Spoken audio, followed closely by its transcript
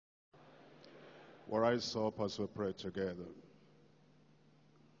We'll rise up as we pray together.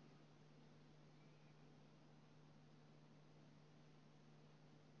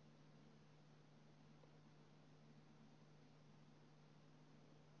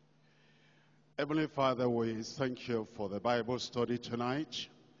 Heavenly Father, we thank you for the Bible study tonight.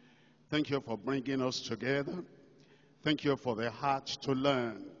 Thank you for bringing us together. Thank you for the heart to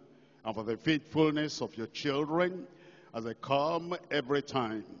learn and for the faithfulness of your children as they come every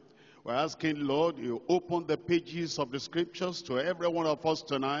time. We're asking, Lord, you open the pages of the scriptures to every one of us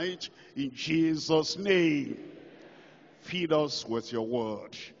tonight in Jesus' name. Feed us with your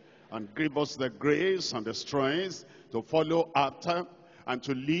word and give us the grace and the strength to follow after and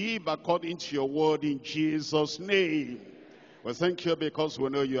to live according to your word in Jesus' name. We thank you because we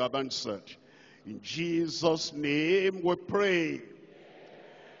know you have answered. In Jesus' name we pray.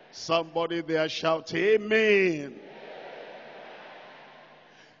 Somebody there shout amen.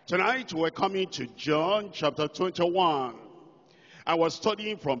 Tonight we're coming to John chapter 21. And we're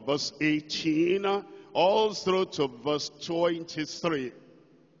studying from verse 18 all through to verse 23.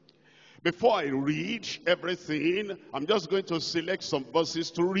 Before I read everything, I'm just going to select some verses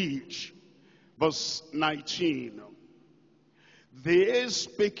to read. Verse 19. This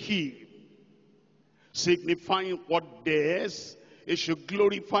spake he, signifying what days he should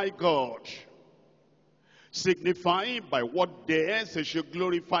glorify God. Signifying by what days he should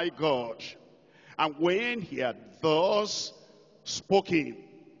glorify God. And when he had thus spoken,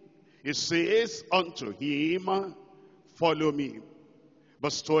 he says unto him, follow me.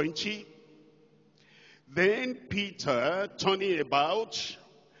 Verse 20. Then Peter, turning about,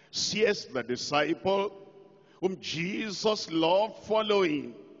 sees the disciple whom Jesus loved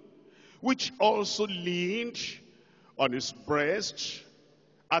following, which also leaned on his breast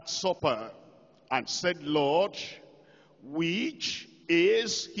at supper, and said, Lord, which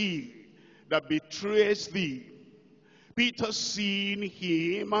is he that betrays thee? Peter, seeing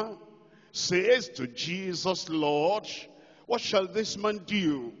him, says to Jesus, Lord, what shall this man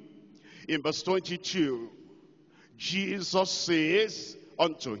do? In verse 22, Jesus says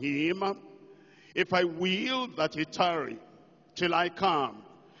unto him, if I will that he tarry till I come,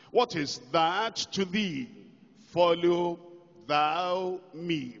 what is that to thee? Follow thou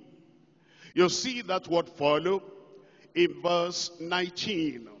me. You see that word follow in verse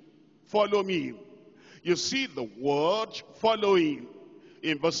 19. Follow me. You see the word following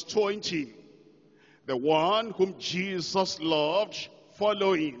in verse 20. The one whom Jesus loved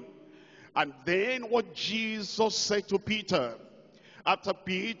following. And then what Jesus said to Peter, after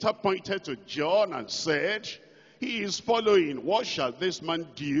Peter pointed to John and said, he is following, what shall this man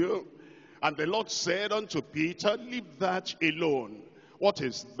do? And the Lord said unto Peter, leave that alone. What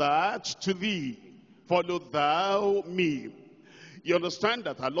is that to thee? Follow thou me. You understand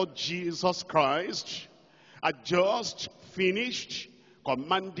that our Lord Jesus Christ had just finished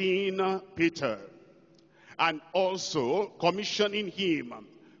commanding Peter and also commissioning him,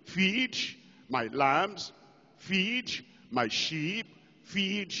 feed my lambs, feed my sheep,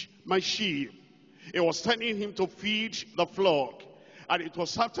 feed my sheep. He was telling him to feed the flock. And it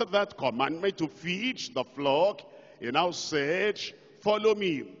was after that commandment to feed the flock, he now said, follow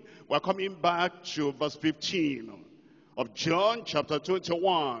me. We're coming back to verse 15 of John chapter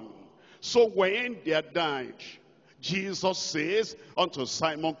 21. So when they had died, Jesus says unto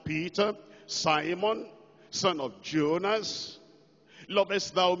Simon Peter, Simon, son of Jonas,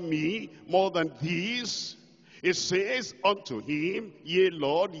 lovest thou me more than these? He says unto him, yea,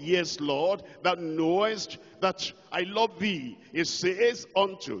 Lord, yes, Lord, thou knowest that I love thee. He says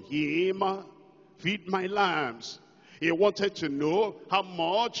unto him, feed my lambs. He wanted to know how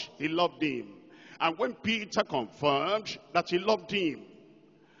much he loved him. And when Peter confirmed that he loved him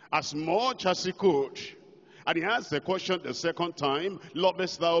as much as he could, and he asked the question the second time,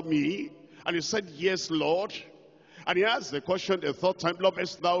 lovest thou me? And he said, yes, Lord. And he asked the question the third time,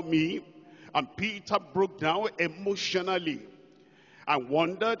 lovest thou me? And Peter broke down emotionally and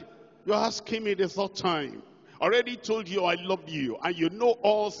wondered, you're asking me the third time. Already told you I love you, and you know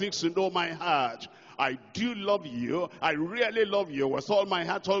all things, you know my heart. I do love you. I really love you with all my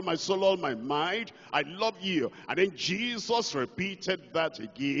heart, all my soul, all my mind. I love you. And then Jesus repeated that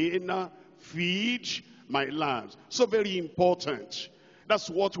again. Feed my lambs. So very important.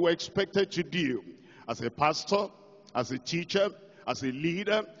 That's what we're expected to do. As a pastor, as a teacher, as a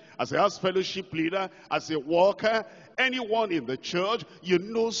leader, as a house fellowship leader, as a worker, anyone in the church, you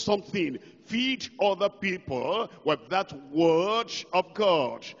know something. Feed other people with that word of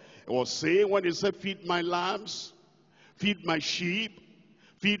God. It was saying when he said, feed my lambs, feed my sheep,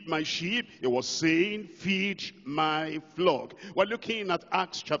 feed my sheep. It was saying, feed my flock. We're looking at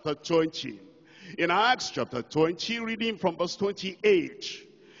Acts chapter 20. In Acts chapter 20, reading from verse 28,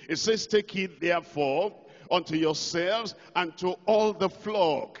 it says, take heed therefore unto yourselves and to all the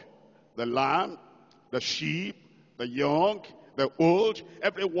flock, the lamb, the sheep, the young, the old,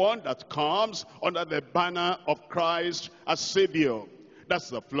 everyone that comes under the banner of Christ as Savior. That's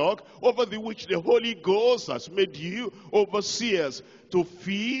the flock over the which the Holy Ghost has made you overseers, to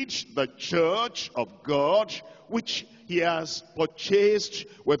feed the church of God, which he has purchased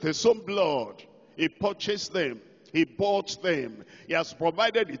with his own blood. He purchased them. He bought them. He has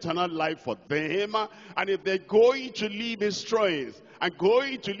provided eternal life for them. And if they're going to live in strength and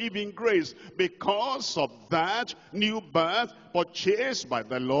going to live in grace because of that new birth purchased by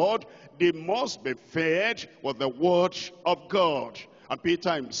the Lord, they must be fed with the word of God. And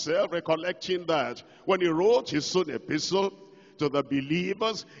Peter himself, recollecting that, when he wrote his own epistle to the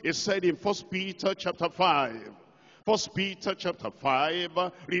believers, he said in 1 Peter chapter 5, 1 Peter chapter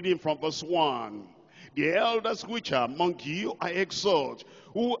 5, reading from verse 1, the elders which are among you I exhort,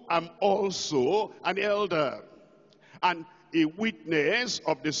 who am also an elder, and a witness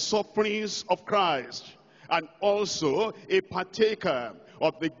of the sufferings of Christ, and also a partaker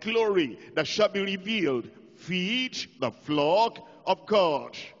of the glory that shall be revealed. Feed the flock of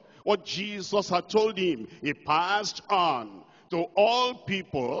God. What Jesus had told him, he passed on to all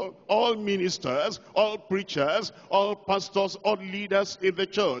people, all ministers, all preachers, all pastors, all leaders in the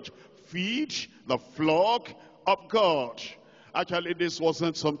church. Feed the flock of God. Actually, this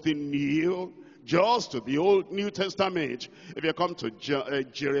wasn't something new, just to the Old New Testament. If you come to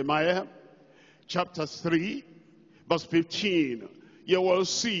Jeremiah chapter 3, verse 15, you will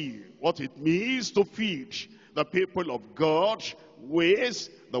see what it means to feed the people of God with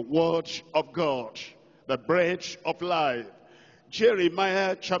the word of God, the bread of life.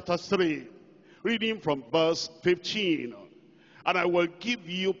 Jeremiah chapter 3, reading from verse 15. And I will give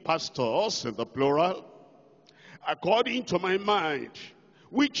you pastors, in the plural, according to my mind,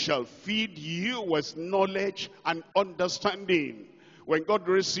 which shall feed you with knowledge and understanding. When God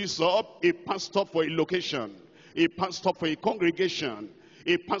raises up a pastor for a location, a pastor for a congregation,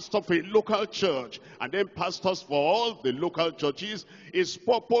 a pastor for a local church, and then pastors for all the local churches, his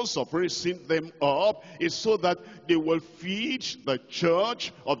purpose of raising them up is so that they will feed the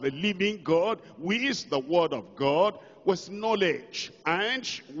church of the living God with the word of God, with knowledge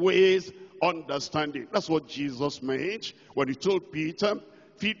and with understanding. That's what Jesus meant when he told Peter,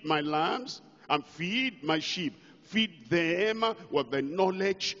 feed my lambs and feed my sheep. Feed them with the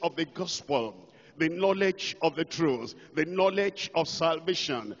knowledge of the gospel, the knowledge of the truth, the knowledge of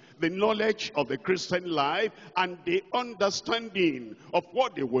salvation, the knowledge of the Christian life, and the understanding of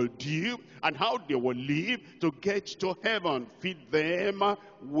what they will do and how they will live to get to heaven. Feed them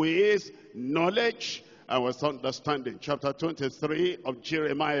with knowledge and with understanding. Chapter 23 of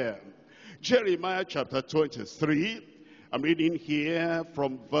Jeremiah. Jeremiah chapter 23, I'm reading here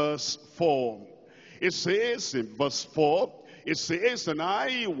from verse 4. It says in verse 4, it says, and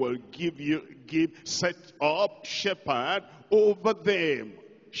I will set up shepherd over them.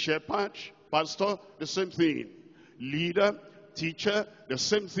 Shepherd, pastor, the same thing. Leader, teacher, the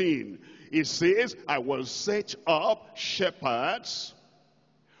same thing. It says, I will set up shepherds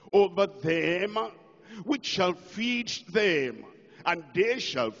over them, which shall feed them, and they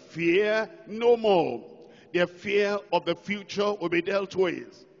shall fear no more. Their fear of the future will be dealt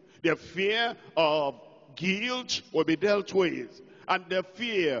with. Their fear of guilt will be dealt with. And the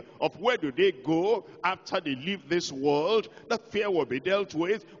fear of where do they go after they leave this world, that fear will be dealt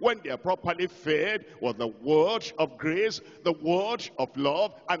with when they are properly fed with the word of grace, the word of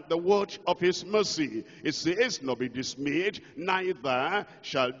love, and the word of his mercy. It says, not be dismayed, neither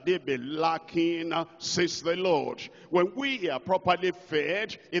shall they be lacking, says the Lord. When we are properly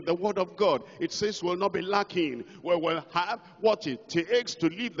fed in the word of God, it says we'll not be lacking. We will have what it takes to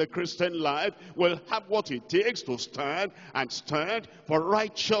live the Christian life. We'll have what it takes to stand for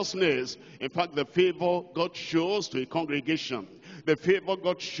righteousness. In fact, the favor God shows to a congregation, the favor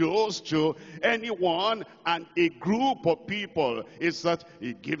God shows to anyone and a group of people is that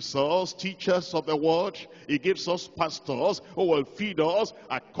he gives us teachers of the word, he gives us pastors who will feed us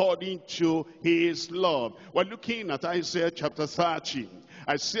according to his love. We're looking at Isaiah chapter 30.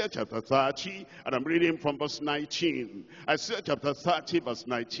 Isaiah chapter 30, and I'm reading from verse 19. Isaiah chapter 30, verse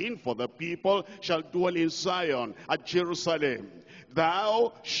 19, for the people shall dwell in Zion at Jerusalem.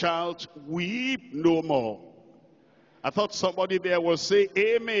 Thou shalt weep no more. I thought somebody there will say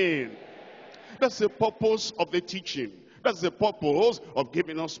amen. That's the purpose of the teaching. That's the purpose of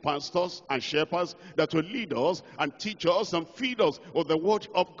giving us pastors and shepherds that will lead us and teach us and feed us with the word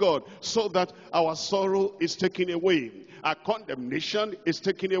of God, so that our sorrow is taken away, Our condemnation is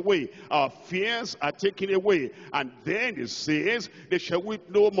taken away. Our fears are taken away. And then it says, they shall weep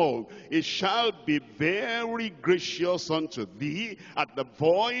no more. It shall be very gracious unto thee at the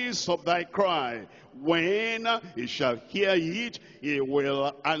voice of thy cry. When he shall hear it, he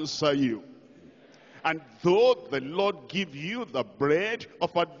will answer you. And though the Lord give you the bread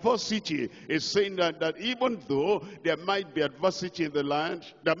of adversity, is saying that even though there might be adversity in the land,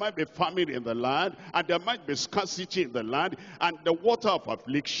 there might be famine in the land, and there might be scarcity in the land, and the water of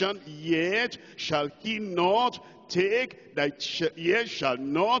affliction, yet shall he not take thy, yet shall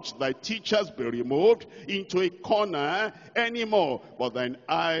not thy teachers be removed into a corner anymore, but thine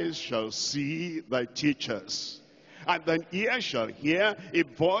eyes shall see thy teachers. And thine ear shall hear a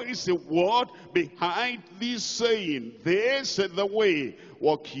voice, a word behind thee saying, this is the way,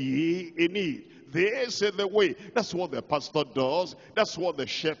 walk ye in it. This is the way. That's what the pastor does. That's what the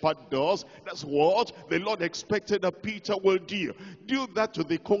shepherd does. That's what the Lord expected that Peter will do. Do that to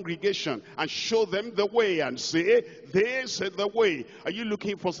the congregation and show them the way and say, this is the way. Are you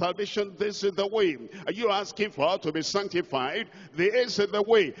looking for salvation? This is the way. Are you asking for how to be sanctified? This is the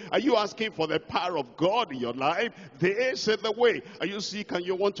way. Are you asking for the power of God in your life? This is the way. Are you sick and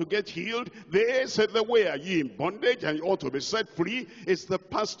you want to get healed? This is the way. Are you in bondage and you want to be set free? It's the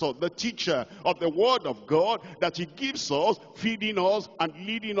pastor, the teacher of the word of God that he gives us, feeding us and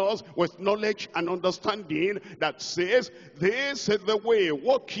leading us with knowledge and understanding, that says, this is the way,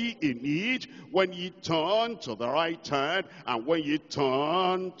 walk ye in it, when ye turn to the right hand and when ye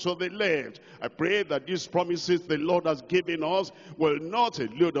turn to the left. I pray that these promises the Lord has given us will not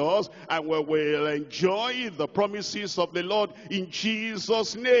elude us, and we will enjoy the promises of the Lord in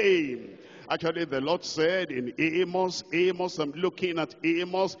Jesus' name. Actually, the Lord said in Amos, I'm looking at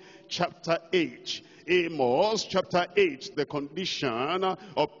Amos chapter 8. Amos chapter 8, the condition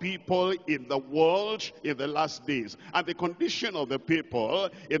of people in the world in the last days, and the condition of the people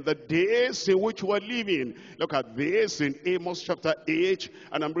in the days in which we're living. Look at this in Amos chapter 8,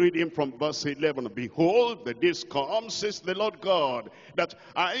 and I'm reading from verse 11. Behold, the days come, says the Lord God, that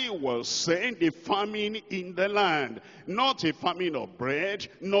I will send a famine in the land, not a famine of bread,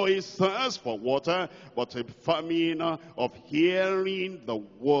 nor a thirst for water, but a famine of hearing the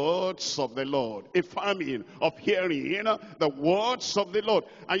words of the Lord. A famine of hearing the words of the Lord.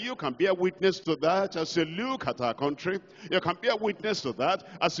 And you can bear witness to that as you look at our country. You can bear witness to that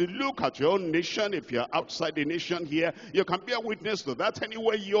as you look at your own nation. If you're outside the nation here, you can bear witness to that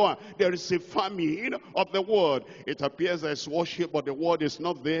anywhere you are. There is a famine of the word. It appears there's worship, but the word is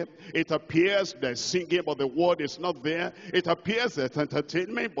not there. It appears there's singing, but the word is not there. It appears there's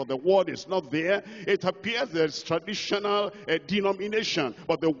entertainment, but the word is not there. It appears there's traditional denomination,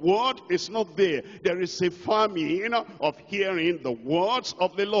 but the word is not there. There is a famine of hearing the words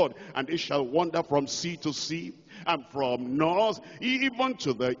of the Lord, and they shall wander from sea to sea, and from north even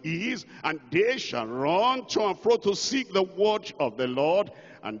to the east, and they shall run to and fro to seek the word of the Lord,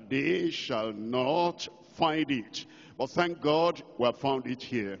 and they shall not find it. But thank God we have found it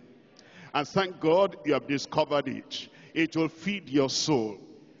here, and thank God you have discovered it. It will feed your soul.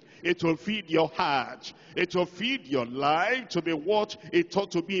 It will feed your heart. It will feed your life to be what it ought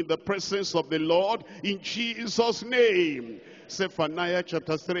to be in the presence of the Lord in Jesus' name. Zephaniah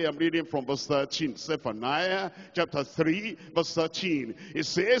chapter 3, I'm reading from verse 13. Zephaniah chapter 3, verse 13. It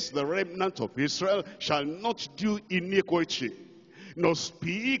says, the remnant of Israel shall not do iniquity, nor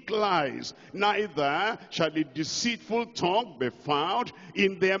speak lies, neither shall a deceitful tongue be found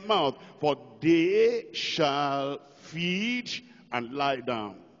in their mouth, for they shall feed and lie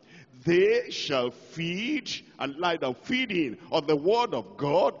down. They shall feed and lie down. Feeding on the word of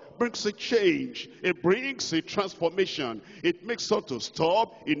God brings a change. It brings a transformation. It makes us to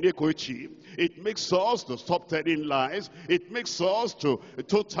stop iniquity. It makes us to stop telling lies. It makes us to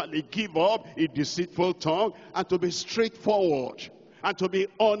totally give up a deceitful tongue and to be straightforward, and to be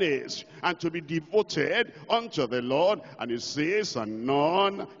honest, and to be devoted unto the Lord. And it says, and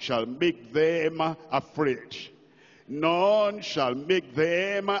none shall make them afraid. None shall make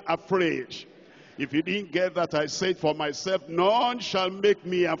them afraid. If you didn't get that, I said for myself, none shall make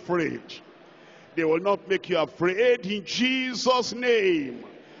me afraid. They will not make you afraid in Jesus' name.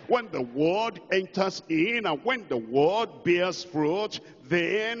 When the word enters in, and when the word bears fruit,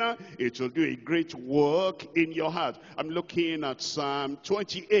 then it will do a great work in your heart. I'm looking at Psalm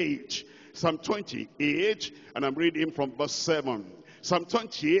 28. Psalm 28, and I'm reading from verse 7. Psalm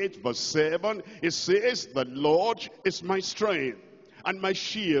 28 verse 7, it says, the Lord is my strength and my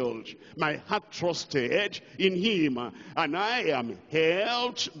shield. My heart trusted in him, and I am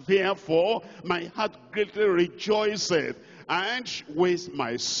helped. Therefore my heart greatly rejoiceth, And with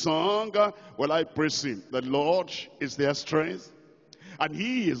my song will I praise him. The Lord is their strength, and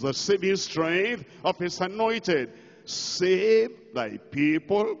he is the saving strength of his anointed. Save thy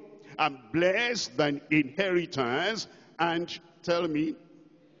people, and bless thine inheritance, and tell me,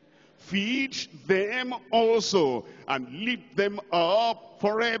 feed them also, and lift them up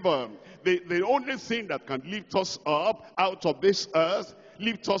forever. The only thing that can lift us up out of this earth,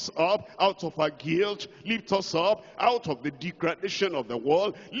 lift us up out of our guilt, lift us up out of the degradation of the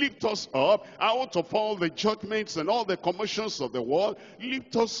world, lift us up out of all the judgments and all the commotions of the world,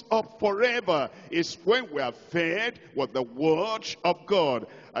 lift us up forever, is when we are fed with the word of God.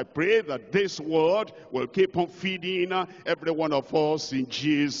 I pray that this word will keep on feeding every one of us in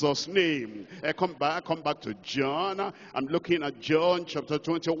Jesus' name. Come back to John. I'm looking at John chapter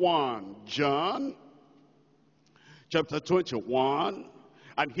 21. John chapter 21.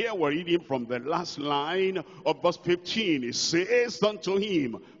 And here we're reading from the last line of verse 15. It says unto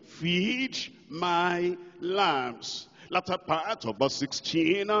him, feed my lambs. Latter part of verse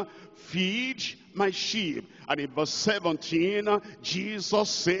 16, feed my sheep. And in verse 17, Jesus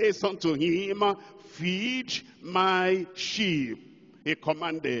says unto him, feed my sheep. He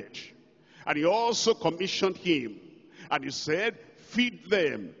commanded. And he also commissioned him. And he said, feed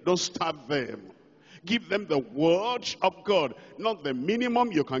them, don't starve them. Give them the word of God, not the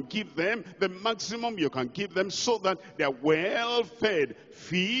minimum you can give them, the maximum you can give them, so that they're well fed.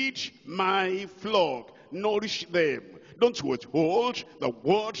 Feed my flock, nourish them. Don't withhold the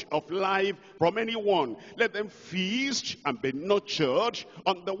word of life from anyone. Let them feast and be nurtured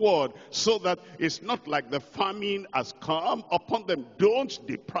on the word, so that it's not like the famine has come upon them. Don't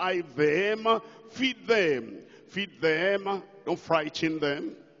deprive them. Feed them. Feed them. Don't frighten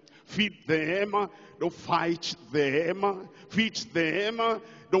them. Feed them. Don't fight them. Feed them.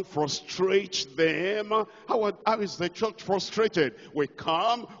 Don't frustrate them. How is the church frustrated? We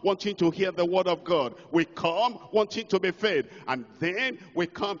come wanting to hear the word of God. We come wanting to be fed. And then we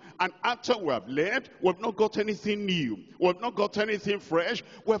come, and after we have left, we've not got anything new. We've not got anything fresh.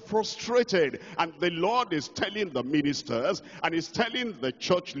 We're frustrated. And the Lord is telling the ministers, and he's telling the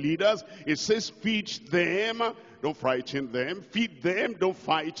church leaders, he says, feed them. Don't frighten them. Feed them. Don't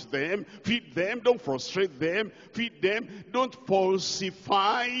fight them. Feed them. Don't frustrate them. Feed them. Don't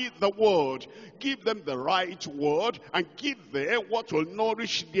falsify the word. Give them the right word, and give them what will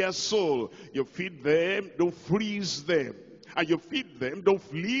nourish their soul. You feed them. Don't freeze them. And you feed them, don't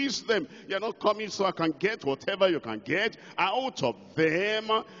fleece them. You're not coming so I can get whatever you can get out of them.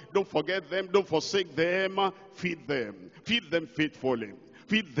 Don't forget them. Don't forsake them. Feed them. Feed them faithfully.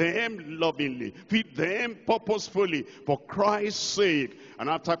 Feed them lovingly. Feed them purposefully for Christ's sake. And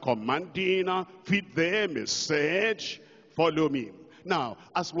after commanding, feed them, he said, follow me. Now,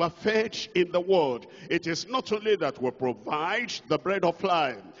 as we are fed in the word, it is not only that we provide the bread of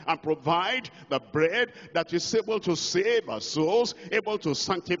life and provide the bread that is able to save our souls, able to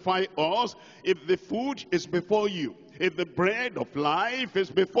sanctify us. If the food is before you, if the bread of life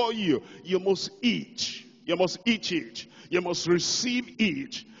is before you, you must eat. You must eat it. You must receive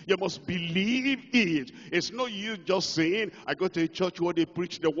it. You must believe it. It's no use just saying, I go to a church where they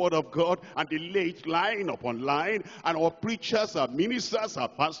preach the word of God, and they lay it line upon line, and our preachers, our ministers, our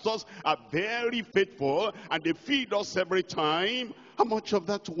pastors are very faithful, and they feed us every time. How much of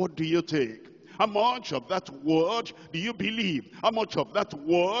that word do you take? How much of that word do you believe? How much of that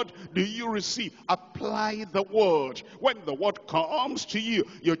word do you receive? Apply the word. When the word comes to you,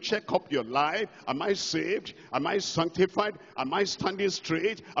 you check up your life. Am I saved? Am I sanctified? Am I standing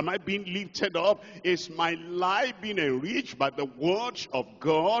straight? Am I being lifted up? Is my life being enriched by the word of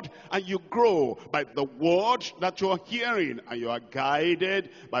God? And you grow by the word that you are hearing, and you are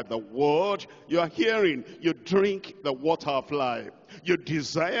guided by the word you are hearing. You drink the water of life. You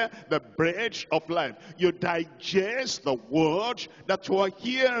desire the bread of life. You digest the word that you are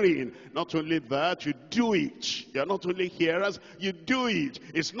hearing. Not only that, you do it. You're not only hearers, you do it.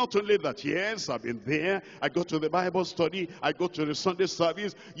 It's not only that, yes, I've been there, I go to the Bible study, I go to the Sunday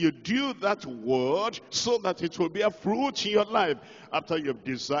service. You do that word so that it will bear fruit in your life. After you've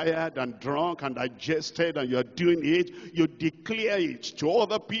desired and drunk and digested and you're doing it, you declare it to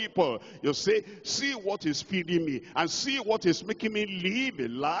other people. You say, see what is feeding me, and see what is making me mean live a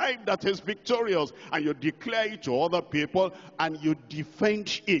life that is victorious, and you declare it to other people, and you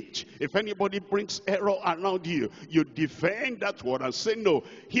defend it. If anybody brings error around you, you defend that word and say, no,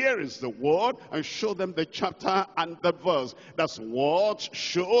 here is the word, and show them the chapter and the verse. That's what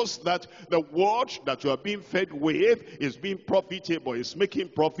shows that the word that you are being fed with is being profitable, is making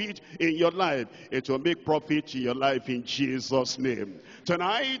profit in your life. It will make profit in your life in Jesus' name.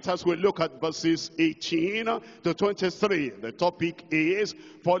 Tonight, as we look at verses 18 to 23, the topic is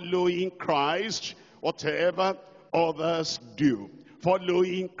following Christ, whatever others do.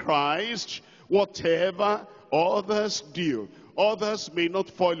 Following Christ, whatever others do. Others may not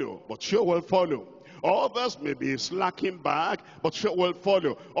follow, but you will follow. Others may be slacking back, but you will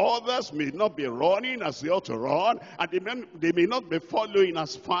follow. Others may not be running as they ought to run, and they may not be following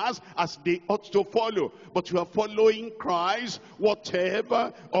as fast as they ought to follow. But you are following Christ,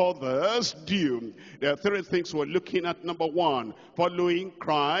 whatever others do. There are three things we're looking at. Number one, following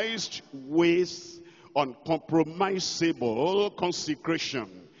Christ with uncompromisable consecration.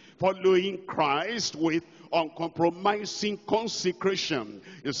 Following Christ with uncompromising consecration.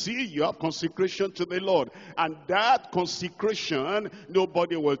 You see, you have consecration to the Lord, and that consecration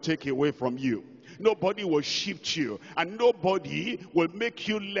nobody will take away from you. Nobody will shift you, and nobody will make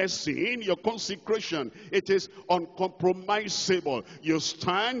you lessen your consecration. It is uncompromisable. You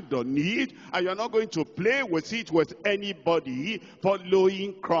stand on it, and you're not going to play with it with anybody.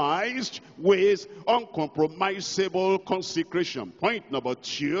 Following Christ with uncompromisable consecration. Point number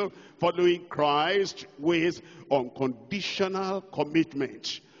two, following Christ with unconditional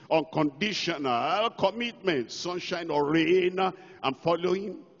commitment. Unconditional commitment. Sunshine or rain, I'm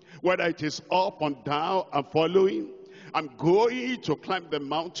following. Whether it is up and down, I'm following. I'm going to climb the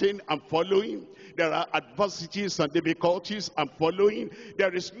mountain, I'm following. There are adversities and difficulties, I'm following.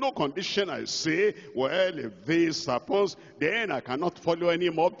 There is no condition I say, well, if this happens, then I cannot follow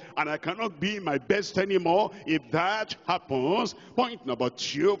anymore, and I cannot be my best anymore if that happens. Point number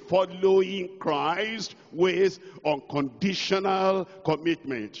two, following Christ with unconditional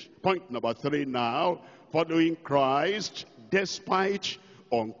commitment. Point number three now, following Christ despite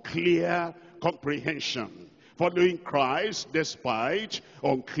unclear comprehension. Following Christ despite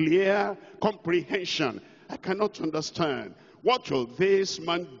unclear comprehension. I cannot understand. What will this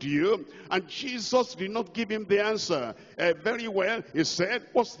man do? And Jesus did not give him the answer. Very well, he said,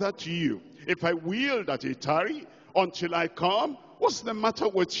 what's that to you? If I will that he tarry until I come, what's the matter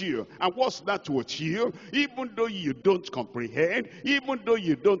with you? And what's that with you? Even though you don't comprehend, even though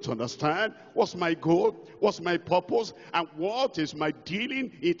you don't understand, what's my goal? What's my purpose? And what is my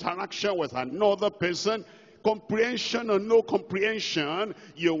dealing, interaction with another person? Comprehension or no comprehension,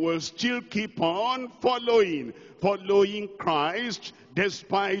 you will still keep on following. Following Christ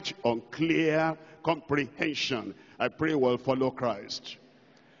despite unclear comprehension. I pray we'll follow Christ.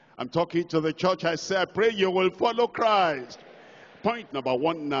 I'm talking to the church. I say, I pray you will follow Christ. Point number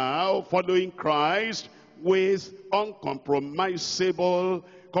one now, following Christ with uncompromisable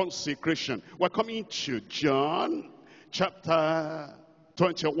consecration. We're coming to John chapter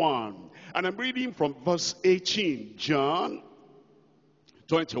 21. And I'm reading from verse 18. John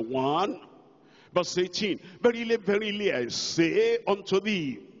 21, verse 18. Verily, verily, I say unto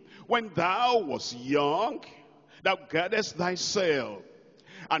thee, when thou wast young, thou girdest thyself,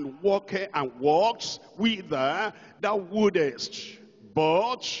 and walked whither thou wouldest.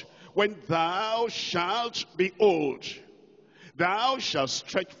 But when thou shalt be old, thou shalt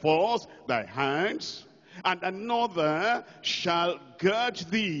stretch forth thy hands, and another shall gird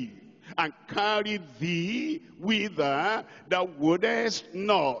thee, and carry thee whither thou wouldest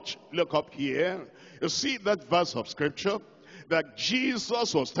not. Look up here. You see that verse of scripture? That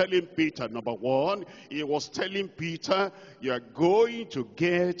Jesus was telling Peter, number one, he was telling Peter, you are going to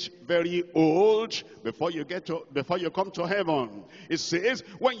get very old before you come to heaven. It says,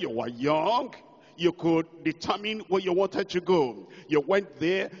 when you were young, you could determine where you wanted to go. You went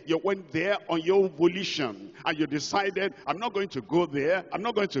there on your own volition, and you decided, I'm not going to go there, I'm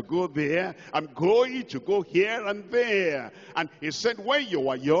not going to go there, I'm going to go here and there. And he said, when you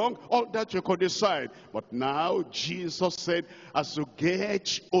were young, all that you could decide. But now Jesus said, as you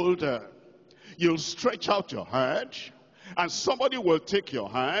get older, you'll stretch out your hand, and somebody will take your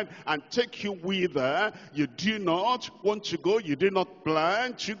hand and take you whither you do not want to go, you did not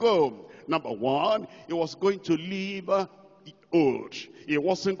plan to go. Number one, he was going to live old. He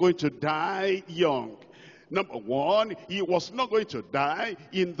wasn't going to die young. Number one, he was not going to die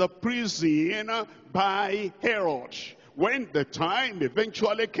in the prison by Herod, When the time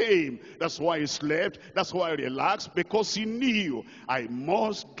eventually came, that's why he slept, that's why he relaxed, because he knew, I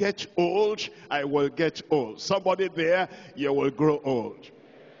must get old, I will get old. Somebody there, you will grow old.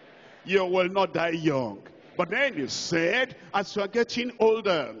 You will not die young. But then he said, as you are getting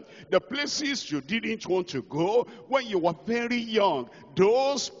older, the places you didn't want to go when you were very young,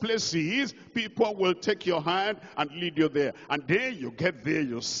 those places, people will take your hand and lead you there. And then you get there,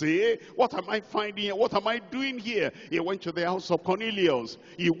 you say, what am I finding here? What am I doing here? He went to the house of Cornelius.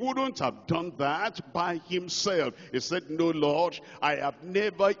 He wouldn't have done that by himself. He said, no, Lord, I have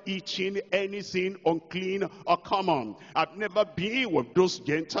never eaten anything unclean or common. I've never been with those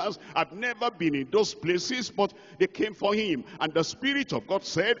Gentiles. I've never been in those places, but they came for him. And the Spirit of God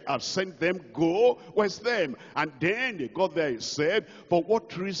said, I've sent them, go with them. And then they got there, he said, for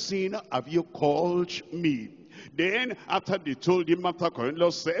what reason have you called me? Then after they told him, after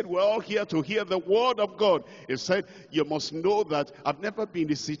Cornelius said, well, here to hear the word of God, he said, you must know that I've never been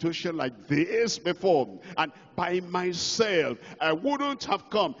in a situation like this before. And by myself, I wouldn't have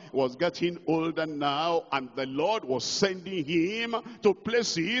come. He was getting older now, and the Lord was sending him to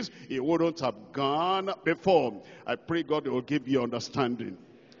places he wouldn't have gone before. I pray God will give you understanding.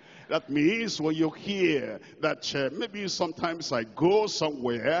 That means when you hear that maybe sometimes I go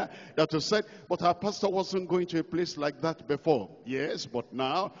somewhere that you said, but our pastor wasn't going to a place like that before. Yes, but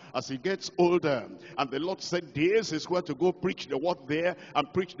now as he gets older and the Lord said this is where to go preach the word there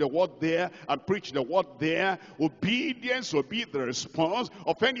and preach the word there and preach the word there, obedience will be the response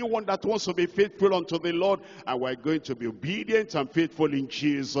of anyone that wants to be faithful unto the Lord, and we're going to be obedient and faithful in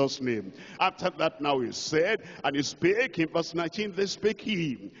Jesus' name. After that now he said, and he spake in verse 19, they spake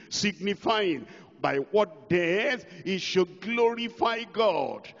him, signifying by what death he should glorify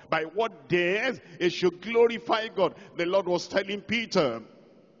God. By what death he should glorify God. The Lord was telling Peter,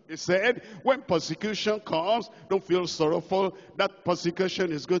 he said, when persecution comes, don't feel sorrowful. That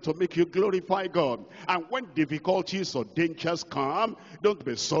persecution is going to make you glorify God. And when difficulties or dangers come, don't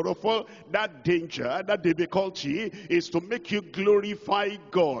be sorrowful. That danger, that difficulty is to make you glorify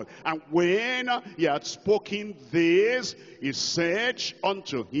God. And when he had spoken this, he said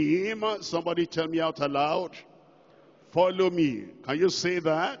unto him, somebody tell me out aloud, follow me. Can you say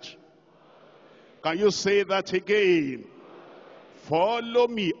that? Can you say that again? Follow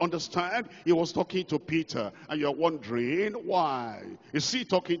me. Understand? He was talking to Peter, and you're wondering why. Is he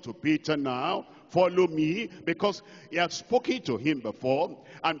talking to Peter now? Follow me, because he had spoken to him before,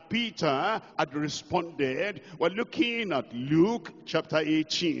 and Peter had responded. We're looking at Luke chapter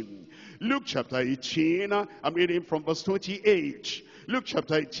 18. Luke chapter 18, I'm reading from verse 28. Luke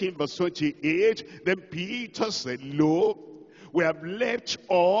chapter 18, verse 28. Then Peter said, lo, we have left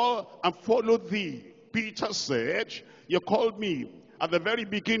all and followed thee. Peter said, you called me at the very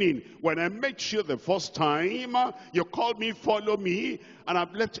beginning. When I met you the first time, you called me, follow me, and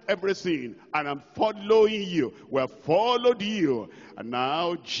I've left everything, and I'm following you. We have followed you. And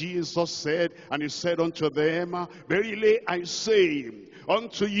now Jesus said, and he said unto them, verily I say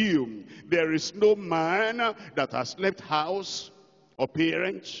unto you, there is no man that has left house, or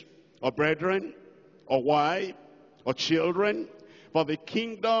parents, or brethren, or wife, or children, for the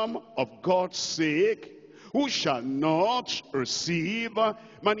kingdom of God's sake, who shall not receive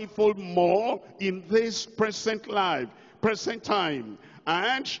manifold more in this present life, present time,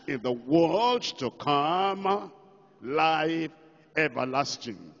 and in the world to come, life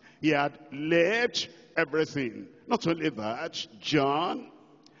everlasting. He had left everything. Not only that, John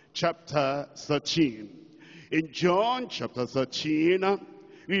chapter 13. In John chapter 13,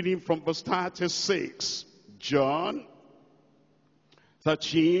 reading from verse 36. John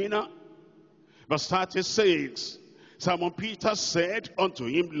 13, verse 36, Simon Peter said unto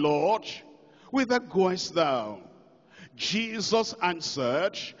him, Lord, whither goest thou? Jesus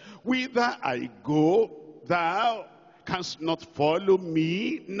answered, whither I go, thou canst not follow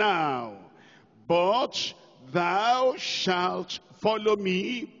me now, but thou shalt follow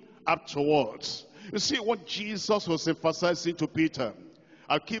me afterwards. You see what Jesus was emphasizing to Peter.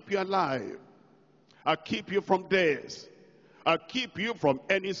 I'll keep you alive. I'll keep you from death. I'll keep you from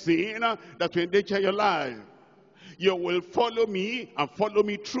anything that will endanger your life. You will follow me, and follow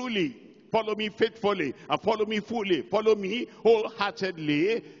me truly. Follow me faithfully, and follow me fully. Follow me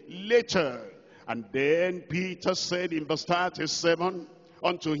wholeheartedly later. And then Peter said in verse 37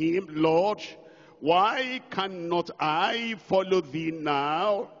 unto him, Lord, why cannot I follow thee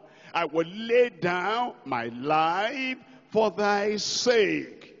now? I will lay down my life for thy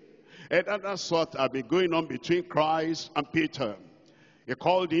sake. And that's what had been going on between Christ and Peter. He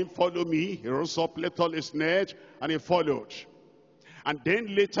called him, follow me. He rose up, left all his net, and he followed. And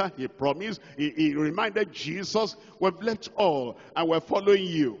then later he promised, he reminded Jesus, we've left all and we're following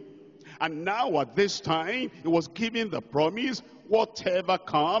you. And now at this time, he was giving the promise, whatever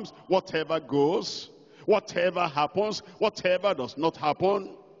comes, whatever goes, whatever happens, whatever does not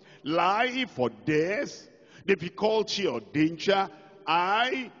happen, life or death, difficulty or danger,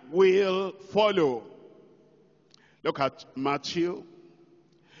 I will follow. Look at Matthew.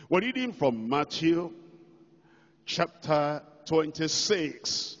 We're reading from Matthew chapter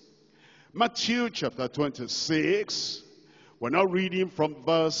 26. Matthew chapter 26. We're now reading from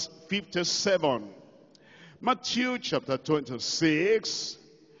verse 57. Matthew chapter 26,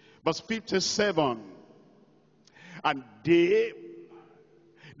 verse 57. And they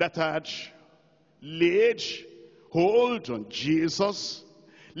that had laid hold on Jesus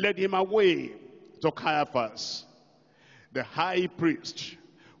led him away to Caiaphas, the high priest,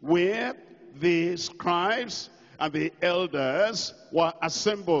 where the scribes and the elders were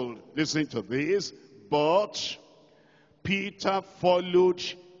assembled. Listen to this. But Peter followed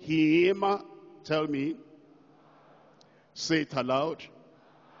him. Tell me. Say it aloud.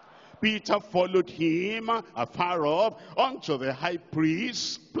 Peter followed him afar off unto the high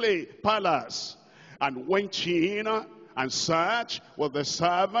priest's palace, and went in and sat with the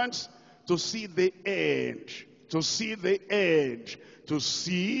servants to see the end. To see the end. To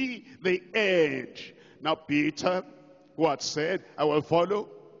see the end. Now Peter, who had said, I will follow,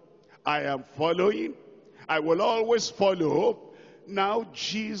 I am following, I will always follow. Now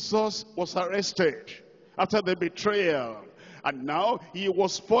Jesus was arrested after the betrayal. And now he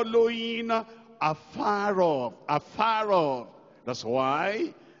was following afar off, afar off. That's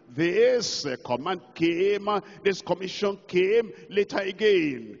why this command came, this commission came later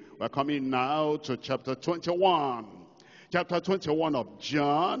again. We're coming now to chapter 21. Chapter 21 of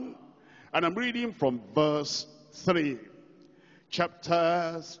John. And I'm reading from verse 3.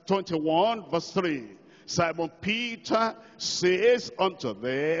 Chapter 21, verse 3. Simon Peter says unto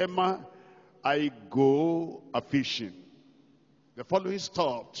them, I go a-fishing. The following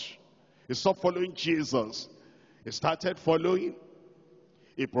stopped. He stopped following Jesus. He started following.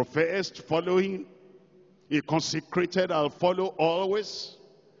 He professed following. He consecrated, I'll follow always.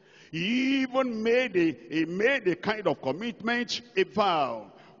 He even made a kind of commitment, a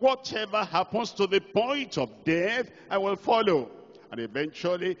vow. Whatever happens to the point of death, I will follow. And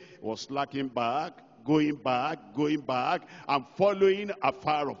eventually, he was slacking back, going back, and following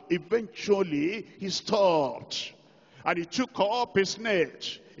afar off. Eventually, he stopped. And he took up his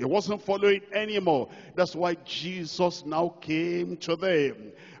net. He wasn't following anymore. That's why Jesus now came to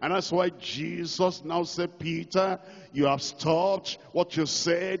them. And that's why Jesus now said, Peter, you have stopped what you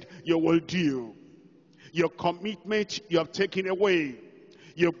said you will do. Your commitment you have taken away.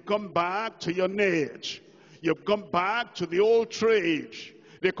 You've gone back to your net. You've gone back to the old trade.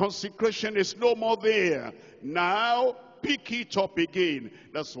 The consecration is no more there. Now, pick it up again.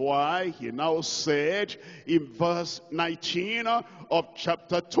 That's why he now said in verse 19 of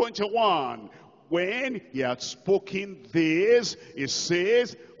chapter 21, when he had spoken this, he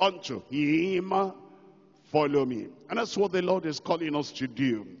says unto him, follow me. And that's what the Lord is calling us to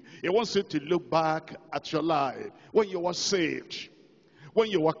do. He wants you to look back at your life when you were saved,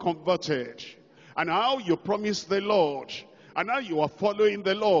 when you were converted, and how you promised the Lord, and how you are following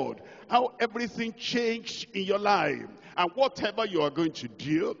the Lord, how everything changed in your life. And whatever you are going to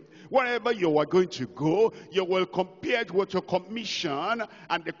do, wherever you are going to go, you will compare it with your commission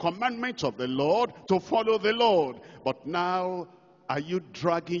and the commandment of the Lord to follow the Lord. But now, are you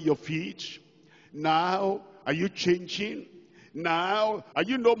dragging your feet? Now, are you changing? Now, are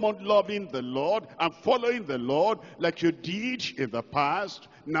you no more loving the Lord and following the Lord like you did in the past?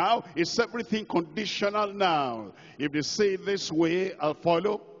 Now, is everything conditional now? If they say this way, I'll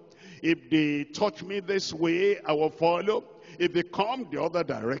follow. If they touch me this way, I will follow. If they come the other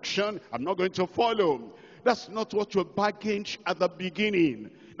direction, I'm not going to follow. That's not what you bargained at the beginning.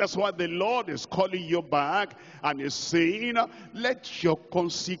 That's why the Lord is calling you back and is saying, let your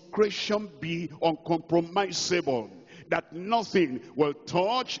consecration be uncompromisable. That nothing will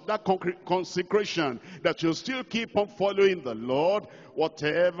touch that consecration. That you'll still keep on following the Lord,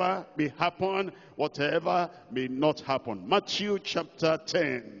 whatever may happen, whatever may not happen. Matthew chapter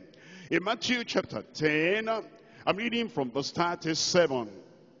 10. In Matthew chapter 10, I'm reading from verse 37.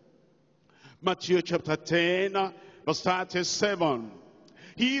 Matthew chapter 10, verse 37.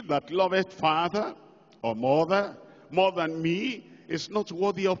 He that loveth father or mother more than me is not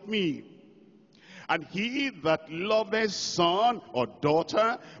worthy of me. And he that loveth son or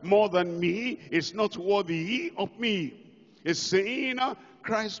daughter more than me is not worthy of me. It's saying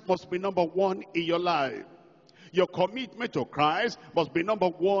Christ must be number one in your life. Your commitment to Christ must be number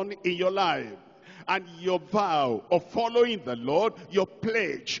one in your life. And your vow of following the Lord, your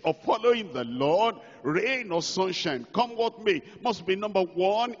pledge of following the Lord, rain or sunshine, come what may, must be number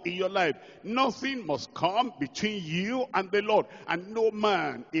one in your life. Nothing must come between you and the Lord. And no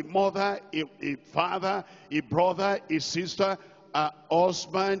man, a mother, a father, a brother, a sister, a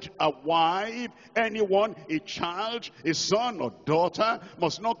husband, a wife, anyone, a child, a son or daughter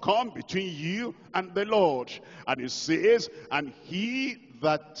must not come between you and the Lord. And it says, and he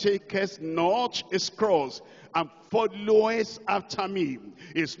that taketh not his cross and followeth after me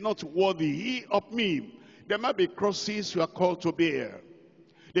is not worthy of me. There might be crosses you are called to bear,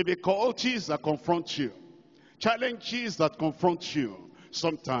 difficulties that confront you, challenges that confront you.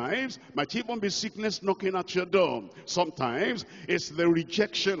 Sometimes might even be sickness knocking at your door. Sometimes it's the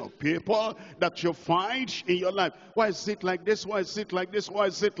rejection of people that you find in your life. Why is it like this? Why is it like this? Why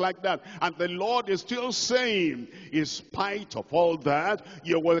is it like that? And the Lord is still saying, in spite of all that,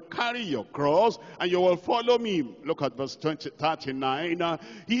 you will carry your cross and you will follow me. Look at verse 39.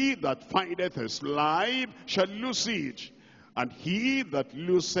 He that findeth his life shall lose it, and he that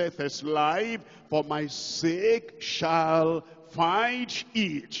loseth his life for my sake shall find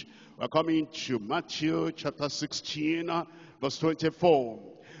it. We're coming to Matthew chapter 16, verse 24.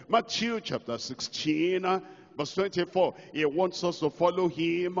 Matthew chapter 16, verse 24. He wants us to follow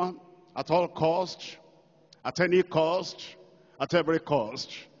him at all cost, at any cost, at every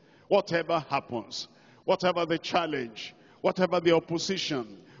cost. Whatever happens, whatever the challenge, whatever the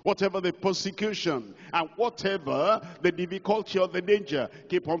opposition, whatever the persecution, and whatever the difficulty or the danger,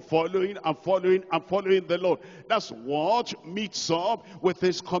 keep on following and following and following the Lord. That's what meets up with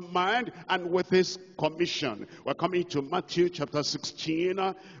his command and with his commission. We're coming to Matthew chapter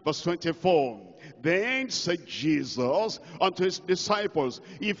 16, verse 24. Then said Jesus unto his disciples,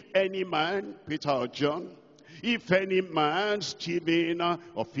 if any man, Peter or John, if any man, Stephen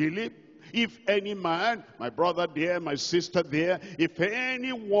or Philip, if any man, my brother there, my sister there, if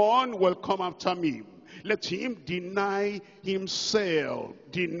anyone will come after me, let him deny himself.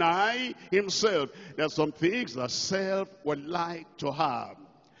 Deny himself. There are some things that self would like to have.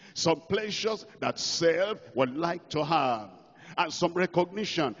 Some pleasures that self would like to have. And some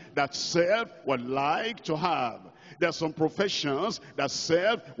recognition that self would like to have. There are some professions that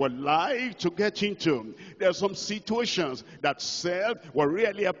self would like to get into. There are some situations that self will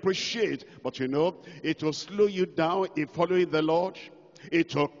really appreciate. But you know, it will slow you down in following the Lord.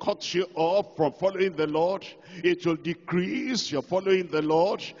 It will cut you off from following the Lord. It will decrease your following the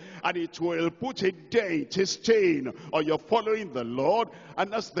Lord. And it will put a dent, a stain on your following the Lord.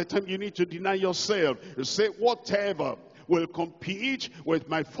 And that's the time you need to deny yourself. You say, whatever will compete with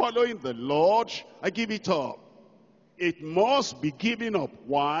my following the Lord, I give it up. It must be given up.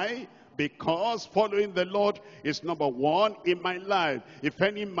 Why? Because following the Lord is number one in my life. If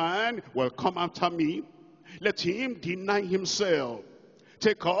any man will come after me, let him deny himself,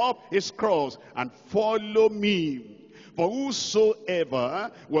 take up his cross, and follow me. For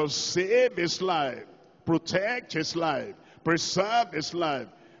whosoever will save his life, protect his life, preserve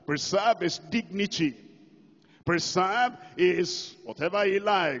his dignity, preserve his whatever he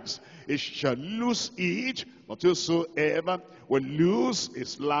likes, he shall lose it. But whosoever will lose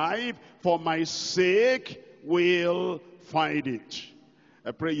his life for my sake will find it.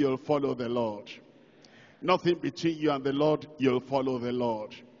 I pray you'll follow the Lord. Nothing between you and the Lord, you'll follow the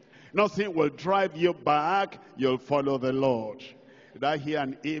Lord. Nothing will drive you back, you'll follow the Lord. Did I hear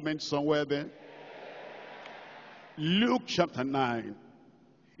an amen somewhere there? Luke chapter 9.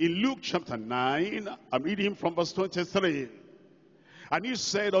 In Luke chapter 9, I'm reading from verse 23. And he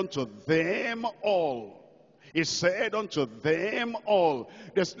said unto them all. He said unto them all.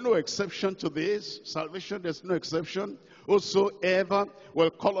 There's no exception to this. Salvation, there's no exception. Whosoever will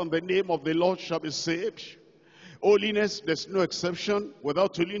call on the name of the Lord shall be saved. Holiness, there's no exception.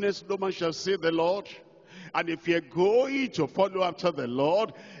 Without holiness, no man shall see the Lord. And if you're going to follow after the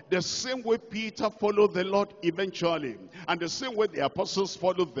Lord, the same way Peter followed the Lord eventually, and the same way the apostles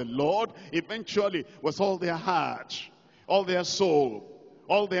followed the Lord eventually, with all their heart, all their soul,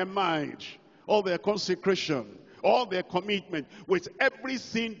 all their mind, all their consecration, all their commitment, with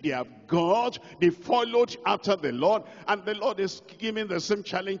everything they have got, they followed after the Lord. And the Lord is giving the same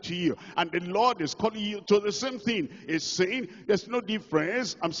challenge to you, and the Lord is calling you to the same thing. He's saying, there's no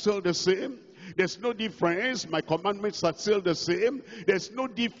difference, I'm still the same. There's no difference. My commandments are still the same. There's no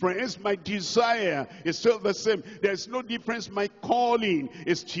difference. My desire is still the same. There's no difference. My calling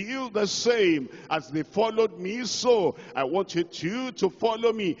is still the same. As they followed me, so I want you to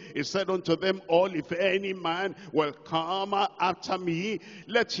follow me. He said unto them all, if any man will come after me,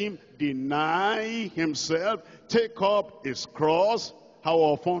 let him deny himself, take up his cross. How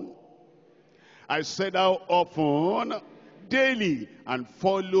often? I said how often? Daily, and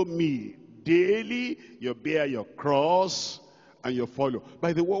follow me. Daily, you bear your cross and you follow.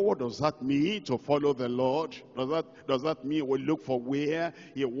 By the way, what does that mean, to follow the Lord? Does that mean we look for where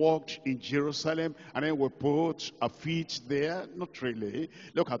he walked in Jerusalem and then we put our feet there? Not really.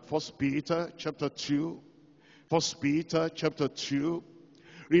 Look at 1 Peter chapter 2. 1 Peter chapter 2.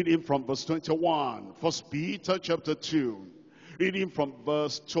 Reading from verse 21. 1 Peter chapter 2. Reading from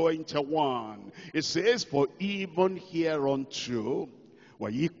verse 21. It says, for even hereunto were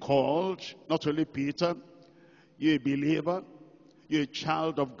ye called, not only Peter, you're a believer, you're a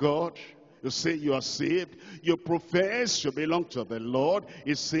child of God, you say you are saved, you profess you belong to the Lord.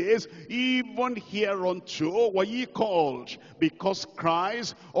 It says, even hereunto were ye called, because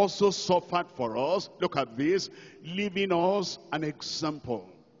Christ also suffered for us. Look at this, leaving us an example.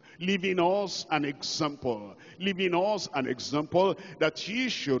 Leaving us an example. Leaving us an example that ye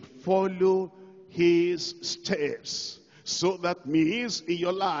should follow his steps. So that means in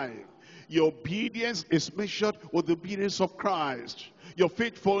your life, your obedience is measured with the obedience of Christ. Your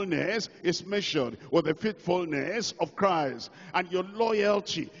faithfulness is measured with the faithfulness of Christ. And your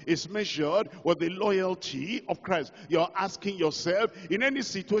loyalty is measured with the loyalty of Christ. You're asking yourself, in any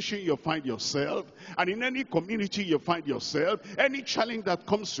situation you find yourself, and in any community you find yourself, any challenge that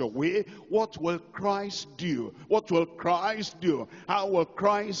comes your way, what will Christ do? What will Christ do? How will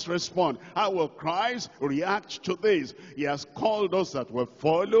Christ respond? How will Christ react to this? He has called us that will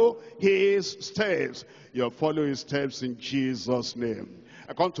follow his steps. You'll follow his steps in Jesus' name.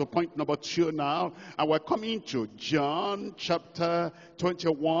 I come to point number 2 now, and we're coming to John chapter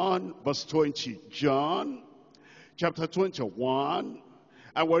 21 verse 20. John chapter 21,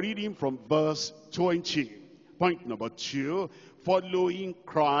 and we're reading from verse 20. Point number 2, following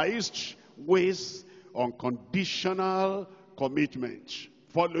Christ with unconditional commitment.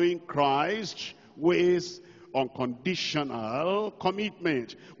 Following Christ with unconditional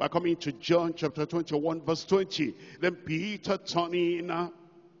commitment. We're coming to John chapter 21 verse 20. Then Peter, turning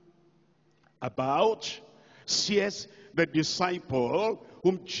about, sees the disciple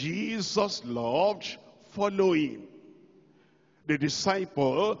whom Jesus loved following. The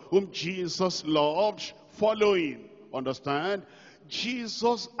disciple whom Jesus loved following. Understand?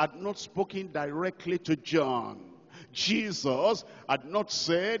 Jesus had not spoken directly to John. Jesus had not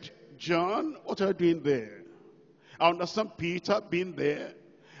said, John, what are you doing there? I understand Peter being there.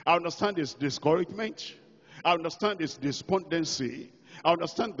 I understand his discouragement. I understand his despondency. I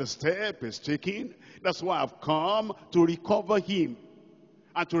understand the step he's taking. That's why I've come to recover him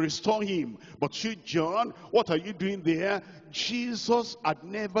and to restore him. But you, John, what are you doing there? Jesus had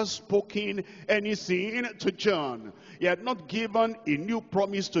never spoken anything to John. He had not given a new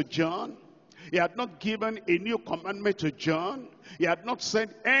promise to John. He had not given a new commandment to John. He had not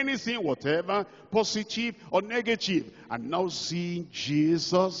said anything whatever, positive or negative. And now seeing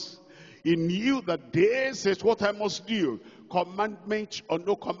Jesus, he knew that this is what I must do. Commandment or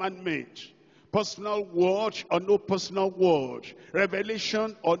no commandment. Personal word or no personal word.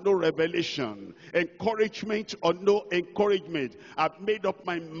 Revelation or no revelation. Encouragement or no encouragement. I've made up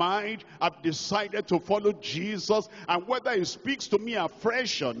my mind. I've decided to follow Jesus. And whether he speaks to me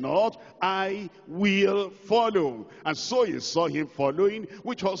afresh or not, I will follow. And so he saw him following,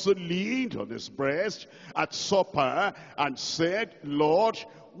 which also leaned on his breast at supper and said, Lord,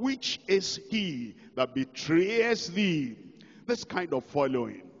 which is he that betrays thee? This kind of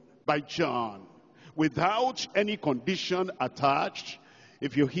following by John, without any condition attached.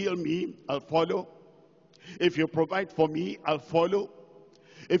 If you heal me, I'll follow. If you provide for me, I'll follow.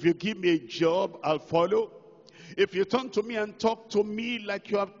 If you give me a job, I'll follow. If you turn to me and talk to me like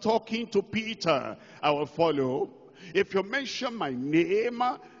you are talking to Peter, I will follow. If you mention my name,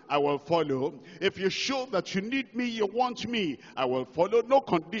 I will follow. If you show that you need me, you want me, I will follow. No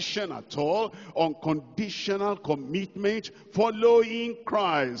condition at all. Unconditional commitment, following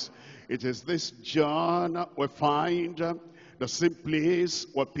Christ. It is this John we find the same place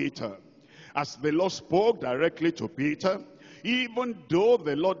with Peter. As the Lord spoke directly to Peter, even though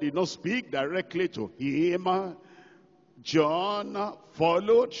the Lord did not speak directly to him, John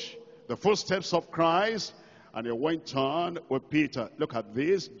followed the footsteps of Christ, and he went on with Peter. Look at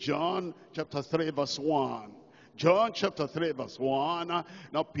this, John chapter 3 verse 1. John chapter 3 verse 1.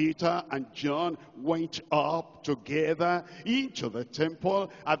 Now Peter and John went up together into the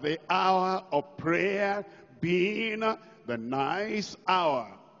temple at the hour of prayer, being the ninth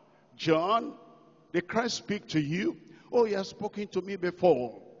hour. John, did Christ speak to you? Oh, he has spoken to me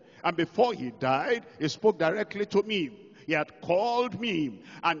before. And before he died, he spoke directly to me. He had called me,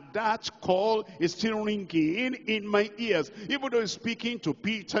 and that call is still ringing in my ears. Even though he's speaking to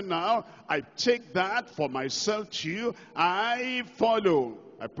Peter now, I take that for myself too. I follow.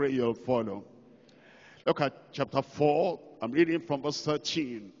 I pray you'll follow. Look at chapter 4. I'm reading from verse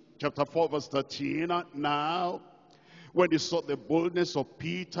 13. Chapter 4 verse 13. Now, when they saw the boldness of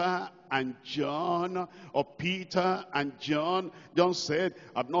Peter and John, John said,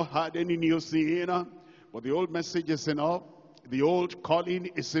 I've not heard any new thing. But the old message is enough, the old calling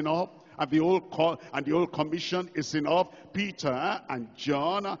is enough, and the old call and the old commission is enough. Peter and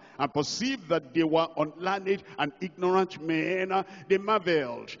John, and perceived that they were unlearned and ignorant men, they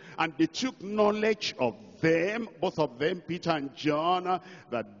marveled, and they took knowledge of them, both of them, Peter and John,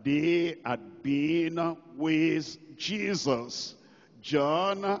 that they had been with Jesus.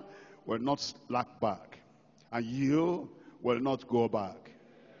 John will not slack back, and you will not go back.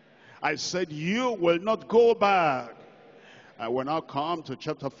 I said you will not go back. I will now come to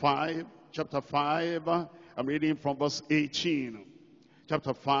chapter 5. Chapter 5, I'm reading from verse 18.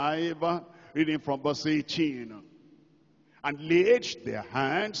 Chapter 5, reading from verse 18. And laid their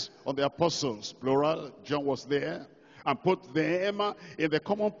hands on the apostles, plural, John was there, and put them in the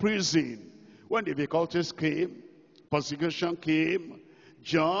common prison. When difficulties came, persecution came,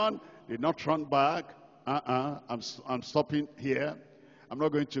 John did not run back. I'm stopping here. I'm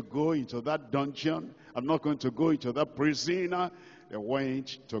not going to go into that dungeon. I'm not going to go into that prison. They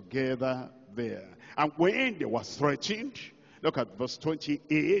went together there. And when they were threatened, look at verse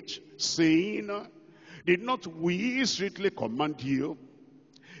 28, saying, did not we strictly command you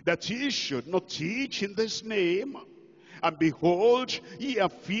that ye should not teach in this name? And behold, ye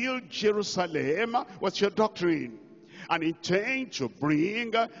have filled Jerusalem with your doctrine, and intend to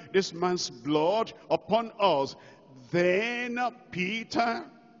bring this man's blood upon us. Then Peter,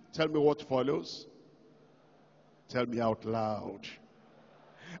 tell me what follows. Tell me out loud.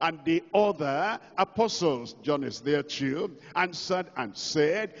 And the other apostles, John is there too, answered and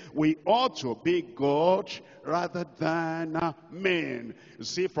said, we ought to obey God rather than men. You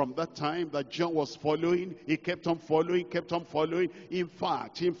see, from that time that John was following, he kept on following, kept on following. In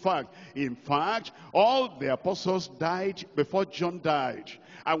fact, all the apostles died before John died.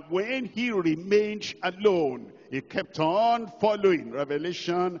 And when he remained alone, he kept on following.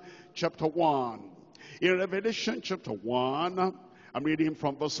 Revelation chapter 1. In Revelation chapter 1, I'm reading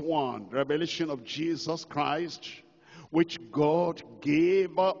from verse 1. Revelation of Jesus Christ, which God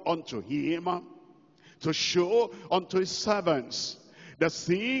gave unto him to show unto his servants the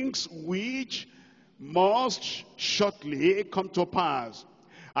things which must shortly come to pass.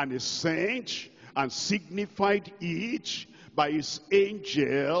 And he sent and signified it by his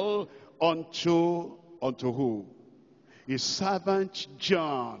angel unto who? His servant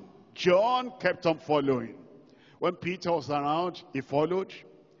John. John kept on following. When Peter was around, he followed.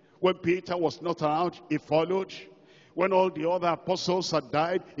 When Peter was not around, he followed. When all the other apostles had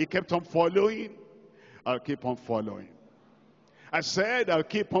died, he kept on following. I'll keep on following. I said, I'll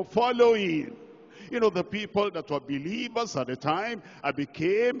keep on following. You know, the people that were believers at the time, I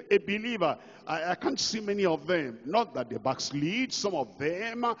became a believer. I can't see many of them. Not that they backslid. Some of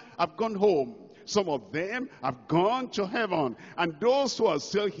them have gone home. Some of them have gone to heaven. And those who are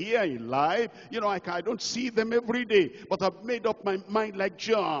still here in life, you know, I don't see them every day. But I've made up my mind like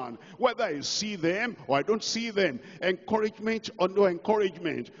John. Whether I see them or I don't see them. Encouragement or no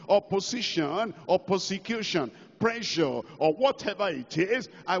encouragement. Opposition or persecution. Pressure or whatever it is,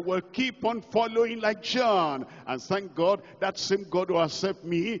 I will keep on following like John. And thank God, that same God who accepts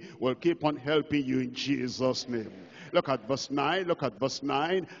me will keep on helping you in Jesus' name. Look at verse 9. Look at verse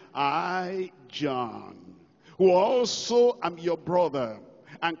 9. I, John, who also am your brother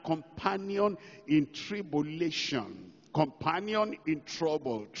and companion in tribulation, companion in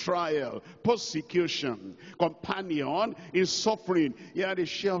trouble, trial, persecution, companion in suffering. Yeah, the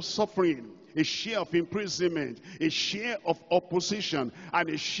share of suffering, a share of imprisonment, a share of opposition, and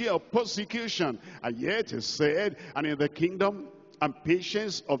a share of persecution. And yet it said, and in the kingdom and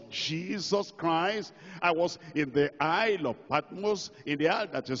patience of Jesus Christ, I was in the Isle of Patmos, in the isle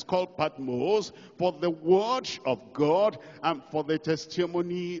that is called Patmos, for the word of God and for the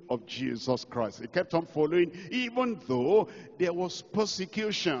testimony of Jesus Christ. He kept on following, even though there was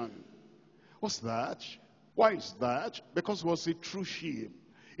persecution. What's that? Why is that? Because he was a true sheep.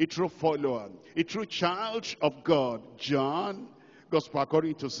 a true follower, a true child of God. John, Gospel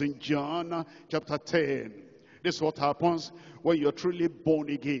according to St. John, chapter 10. This is what happens when you're truly born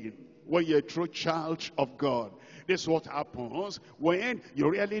again, when you're a true child of God. This is what happens when you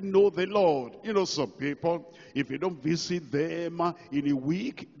really know the Lord. You know, some people, if you don't visit them in a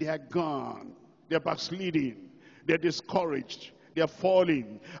week, they are gone. They're backsliding. They're discouraged. They're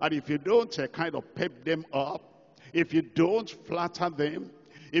falling. And if you don't kind of pep them up, if you don't flatter them,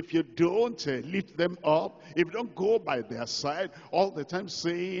 if you don't lift them up, if you don't go by their side all the time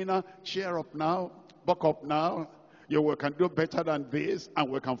saying, cheer up now, buck up now, we can do better than this, and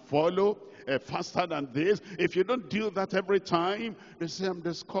we can follow faster than this. If you don't do that every time, they say, I'm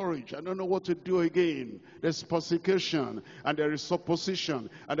discouraged. I don't know what to do again. There's persecution, and there is opposition,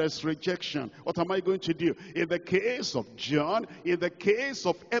 and there's rejection. What am I going to do? In the case of John, in the case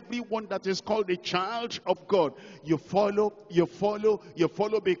of everyone that is called a child of God, you follow, you follow, you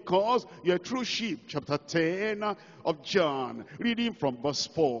follow because you're a true sheep. Chapter 10 of John, reading from verse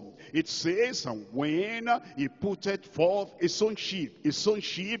 4. It says, and when he putteth forth his own sheep,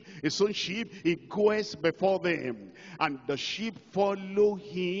 he goeth before them, and the sheep follow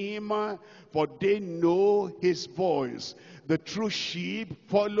him, for they know his voice. The true sheep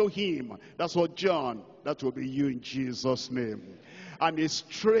follow him. That's what John, that will be you in Jesus' name. And a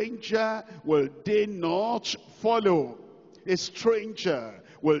stranger will they not follow. A stranger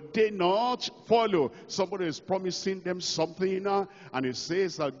will they not follow. Somebody is promising them something, and he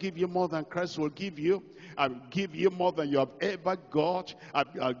says, I'll give you more than Christ will give you. I'll give you more than you have ever got.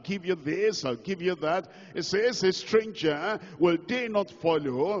 I'll give you this, I'll give you that. It says, a stranger will they not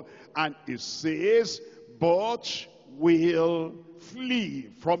follow. And it says, but will flee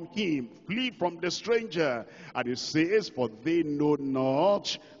from him, flee from the stranger. And it says, for they know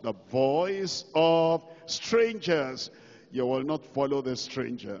not the voice of strangers. You will not follow the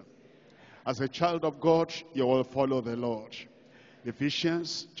stranger. As a child of God, you will follow the Lord.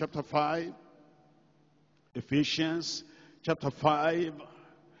 Ephesians chapter 5. Ephesians chapter 5.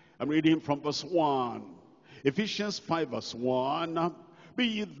 I'm reading from verse 1. Ephesians 5 verse 1. Be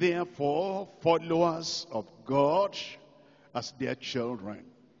ye therefore followers of God as dear children,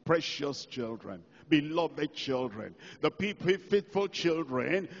 precious children, beloved children, the people, faithful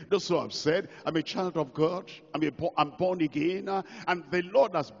children, those who have said, I'm a child of God, I'm born again, and the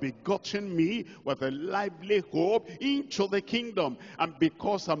Lord has begotten me with a lively hope into the kingdom. And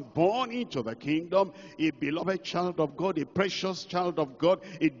because I'm born into the kingdom, a beloved child of God, a precious child of God,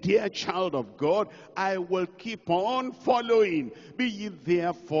 a dear child of God, I will keep on following. Be ye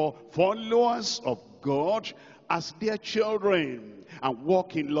therefore followers of God as dear children, and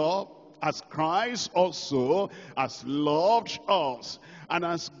walk in love, as Christ also has loved us, and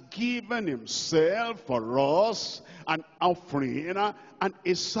has given himself for us, an offering and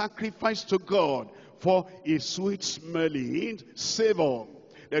a sacrifice to God, for a sweet-smelling savor.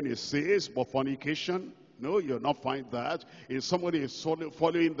 Then it says, but fornication, no, you'll not find that. If somebody is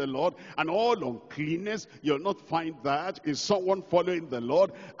following the Lord, and all uncleanness, you'll not find that. If someone following the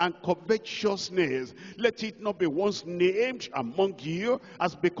Lord, and covetousness, let it not be once named among you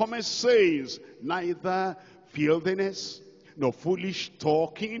as becoming saints, neither filthiness, nor foolish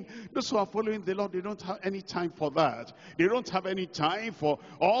talking. Those who are following the Lord, they don't have any time for that. They don't have any time for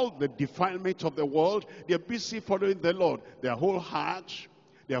all the defilement of the world. They're busy following the Lord. Their whole heart,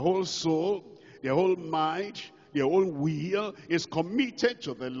 their whole soul, their whole mind, their whole will is committed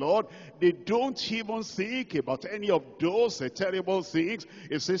to the Lord. They don't even think about any of those terrible things.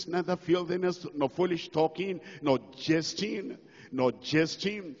 It says neither filthiness, nor foolish talking, nor jesting, nor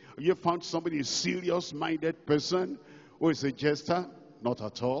jesting. You found somebody, a serious-minded person who is a jester? Not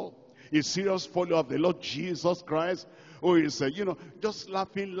at all. A serious follower of the Lord Jesus Christ, who is, just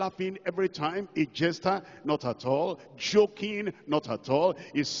laughing every time. A jester? Not at all. Joking? Not at all.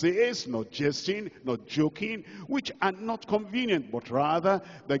 It says, not jesting, not joking, which are not convenient, but rather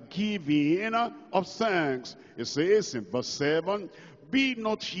the giving of thanks. It says in verse 7, be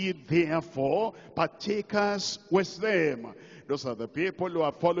not ye therefore partakers with them. Those are the people who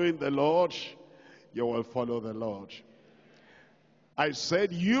are following the Lord. You will follow the Lord. I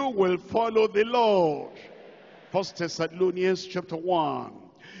said, you will follow the Lord. 1 Thessalonians chapter 1.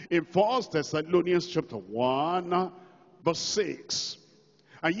 In 1 Thessalonians chapter 1, verse 6.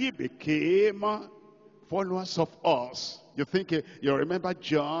 And ye became followers of us. You remember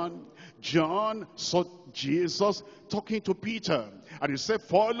John? John saw Jesus talking to Peter. And he said,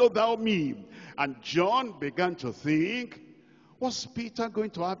 follow thou me. And John began to think, what's Peter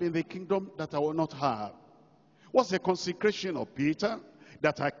going to have in the kingdom that I will not have? What's the consecration of Peter?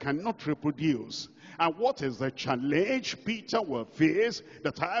 that I cannot reproduce. And what is the challenge Peter will face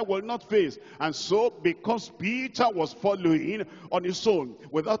that I will not face? And so, because Peter was following on his own,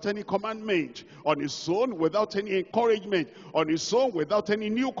 without any commandment, on his own, without any encouragement, on his own, without any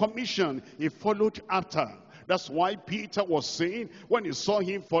new commission, he followed after. That's why Peter was saying, when he saw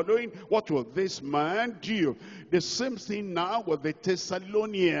him following, what will this man do? The same thing now with the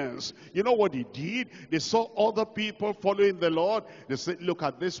Thessalonians. You know what he did? They saw other people following the Lord. They said, look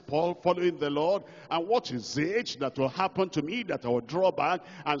at this Paul following the Lord. And what is it that will happen to me that I will draw back?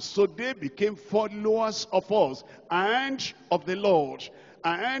 And so they became followers of us and of the Lord.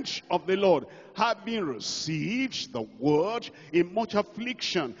 And of the Lord, having received the word in much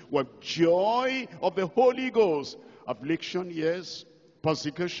affliction, with joy of the Holy Ghost. Affliction, yes.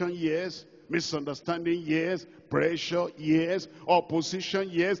 Persecution, yes. Misunderstanding, yes. Pressure, yes. Opposition,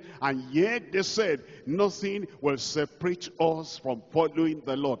 yes. And yet they said, nothing will separate us from following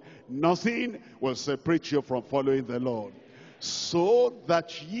the Lord. Nothing will separate you from following the Lord. So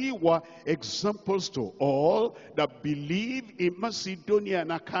that ye were examples to all that believe in Macedonia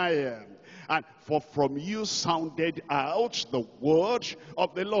and Achaia. And for from you sounded out the word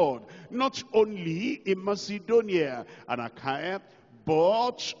of the Lord, not only in Macedonia and Achaia,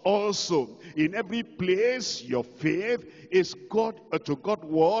 but also in every place your faith is to God's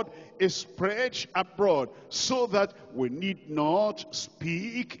word is spread abroad, so that we need not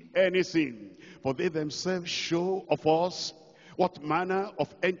speak anything. For they themselves show of us what manner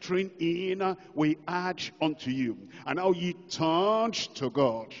of entering in we add unto you, and how ye turned to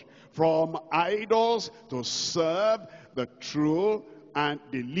God from idols to serve the true and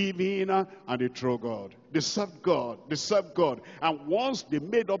the living and the true God. They served God. They served God. And once they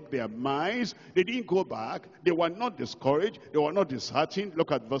made up their minds, they didn't go back. They were not discouraged. They were not disheartened.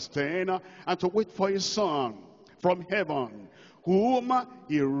 Look at verse 10. And to wait for his Son from heaven, whom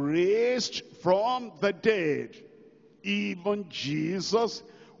he raised from the dead, even Jesus,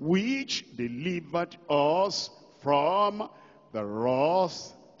 which delivered us from the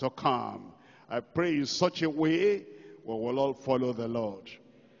wrath to come. I pray in such a way we will all follow the Lord.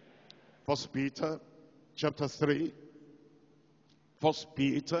 1 Peter chapter 3. 1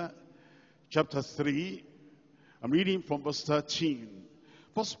 Peter chapter 3. I'm reading from verse 13.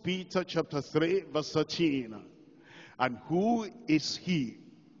 1 Peter chapter 3 verse 13. And who is he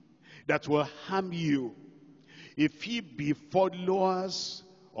that will harm you, if ye be followers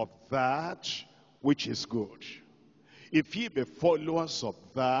of that which is good? If ye be followers of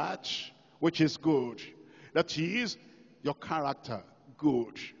that which is good, that is, your character,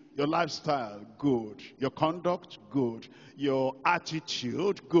 good. Your lifestyle, good. Your conduct, good. Your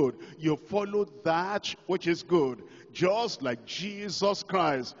attitude, good. You follow that which is good, just like Jesus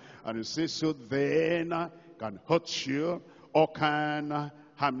Christ. And it says, so then can hurt you or can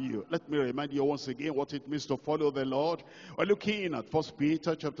harm you. Let me remind you once again what it means to follow the Lord. We're looking at 1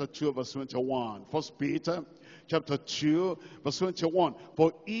 Peter chapter 2 verse 21. 1 Peter chapter 2 verse 21.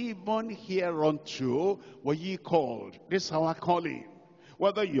 For even hereunto were ye called. This is our calling.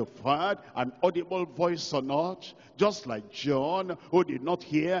 Whether you've heard an audible voice or not, just like John, who did not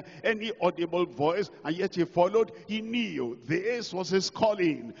hear any audible voice, and yet he followed, he knew this was his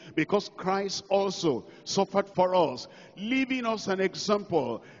calling, because Christ also suffered for us, leaving us an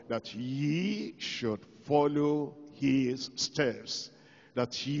example that ye should follow his steps.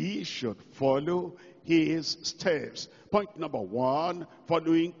 That ye should follow his steps. Point number one,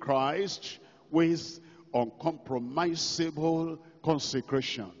 following Christ with uncompromisable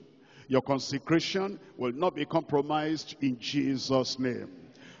consecration. Your consecration will not be compromised in Jesus' name.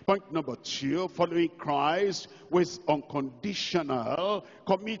 Point number two, following Christ with unconditional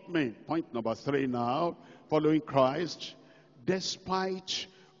commitment. Point number three now, following Christ despite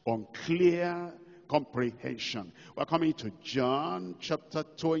unclear comprehension. We're coming to John chapter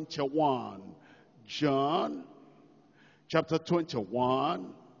 21. John chapter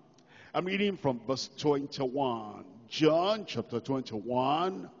 21. I'm reading from verse 21. John chapter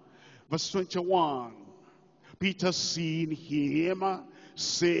 21, verse 21. Peter, seeing him,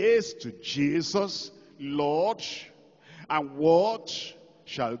 says to Jesus, Lord, and what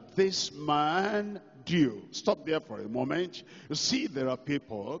shall this man do? Stop there for a moment. You see, there are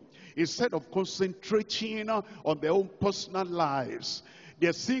people, instead of concentrating on their own personal lives,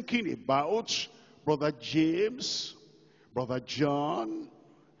 they're thinking about Brother James, Brother John,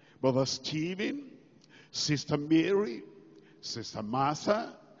 Brother Stephen, Sister Mary, Sister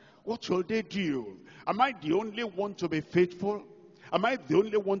Martha. What will they do? Am I the only one to be faithful? Am I the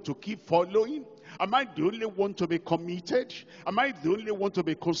only one to keep following? Am I the only one to be committed? Am I the only one to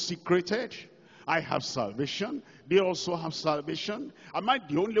be consecrated? I have salvation. They also have salvation. Am I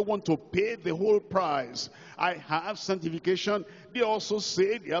the only one to pay the whole price? I have sanctification. They also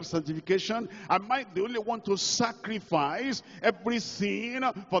say they have sanctification. Am I the only one to sacrifice everything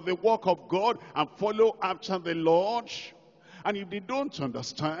for the work of God and follow after the Lord? And if they don't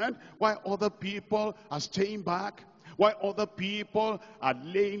understand why other people are staying back, why other people are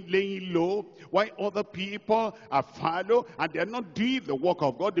laying low, why other people are fallow, and they're not doing the work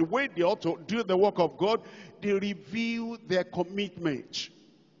of God the way they ought to do the work of God, they reveal their commitment.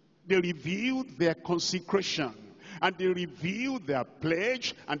 They reveal their consecration. And they reveal their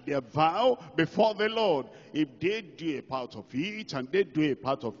pledge and their vow before the Lord. If they do a part of it, and they do a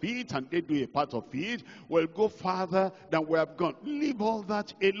part of it, and they do a part of it, we'll go farther than we have gone. Leave all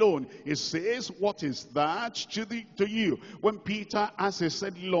that alone. It says, what is that to you? When Peter asked, he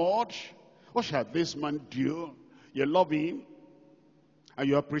said, Lord, what shall this man do? You love him, and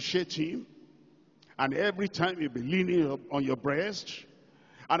you appreciate him, and every time you'll be leaning on your breast,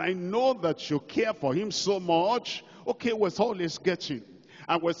 and I know that you care for him so much. Okay, with all he's getting,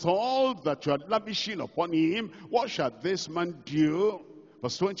 and with all that you are lavishing upon him, what shall this man do?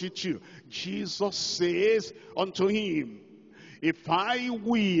 Verse 22, Jesus says unto him, if I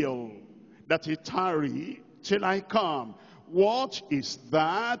will that he tarry till I come, what is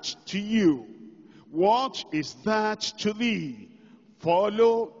that to you? What is that to thee?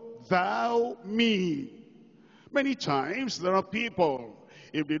 Follow thou me. Many times there are people,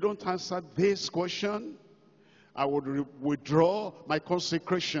 if they don't answer this question, I would withdraw my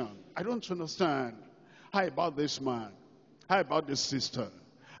consecration. I don't understand. How about this man? How about this sister?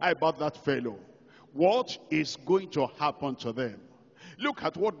 How about that fellow? What is going to happen to them? Look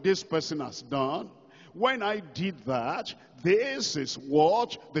at what this person has done. When I did that, this is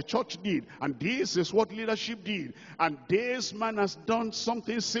what the church did. And this is what leadership did. And this man has done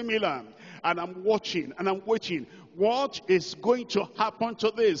something similar. And I'm watching and I'm waiting. What is going to happen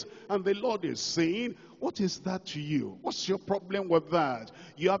to this? And the Lord is saying, what is that to you? What's your problem with that?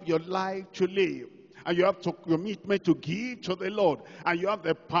 You have your life to live. And you have commitment to give to the Lord. And you have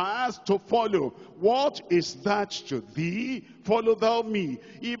the path to follow. What is that to thee? Follow thou me.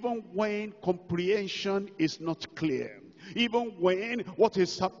 Even when comprehension is not clear. Even when what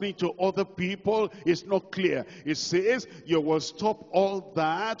is happening to other people is not clear. It says you will stop all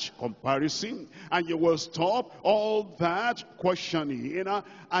that comparison. And you will stop all that questioning.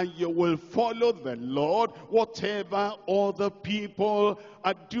 And you will follow the Lord whatever other people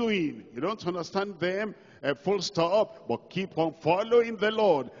are doing. You don't understand them, full stop, but keep on following the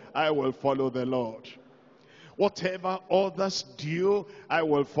Lord. I will follow the Lord. Whatever others do, I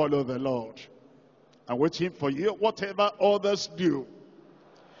will follow the Lord. I'm waiting for you. Whatever others do,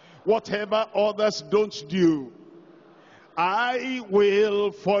 whatever others don't do, I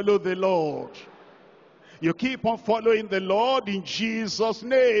will follow the Lord. You keep on following the Lord in Jesus'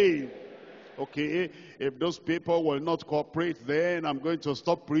 name. Okay, if those people will not cooperate, then I'm going to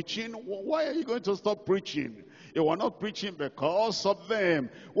stop preaching. Why are you going to stop preaching? You are not preaching because of them.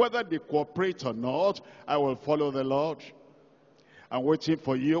 Whether they cooperate or not, I will follow the Lord. I'm waiting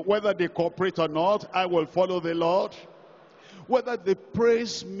for you. Whether they cooperate or not, I will follow the Lord. Whether they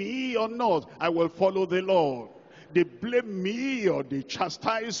praise me or not, I will follow the Lord. They blame me or they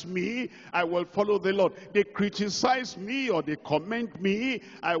chastise me, I will follow the Lord. They criticize me or they comment me,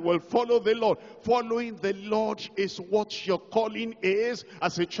 I will follow the Lord. Following the Lord is what your calling is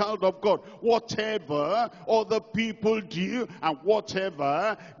as a child of God. Whatever other people do and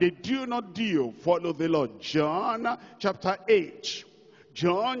whatever they do not do, follow the Lord. John chapter 8.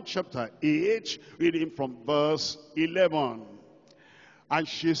 John chapter 8, reading from verse 11. And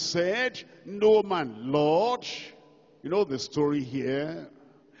she said, no man, Lord. You know the story here.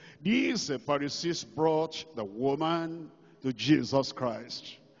 These Pharisees brought the woman to Jesus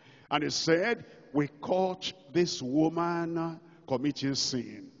Christ. And he said, we caught this woman committing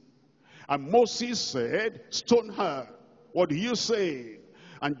sin. And Moses said, stone her. What do you say?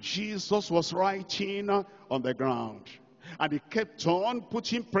 And Jesus was writing on the ground. And he kept on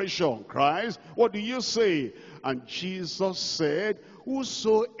putting pressure on Christ. What do you say? And Jesus said,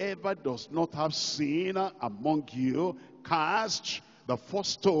 whosoever does not have sin among you, cast the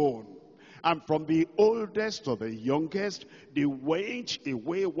first stone. And from the oldest to the youngest, they went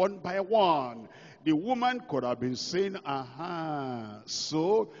away one by one. The woman could have been saying,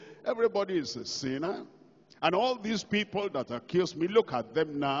 so everybody is a sinner. And all these people that accuse me, look at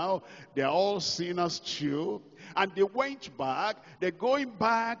them now. They're all sinners too. And they went back. They're going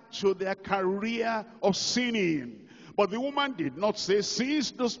back to their career of sinning. But the woman did not say,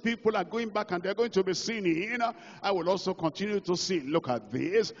 since those people are going back and they're going to be sinning, I will also continue to sin. Look at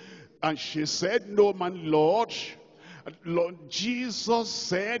this. And she said, no man, Lord. Lord Jesus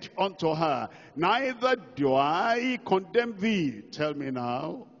said unto her, neither do I condemn thee. Tell me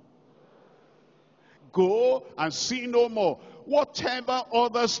now. Go and sin no more. Whatever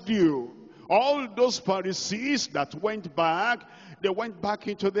others do, all those Pharisees that went back, they went back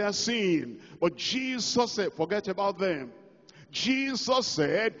into their sin. But Jesus said, forget about them. Jesus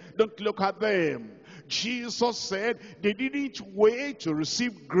said, don't look at them. Jesus said they didn't wait to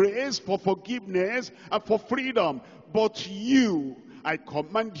receive grace for forgiveness and for freedom. But you, I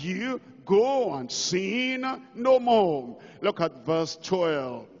command you, go and sin no more. Look at verse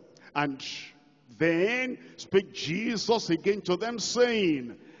 12. And then spake Jesus again to them,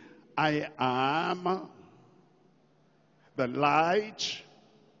 saying, I am the light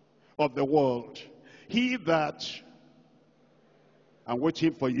of the world. He that, I'm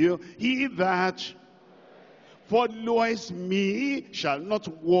waiting for you, he that followeth me shall not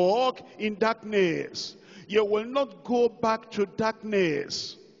walk in darkness. You will not go back to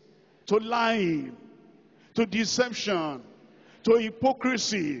darkness, to lying, to deception, to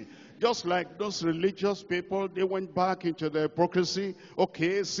hypocrisy. Just like those religious people, they went back into the hypocrisy.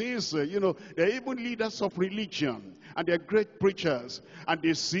 Okay, since, they're even leaders of religion, and they're great preachers, and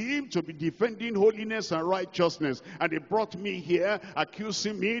they seem to be defending holiness and righteousness, and they brought me here,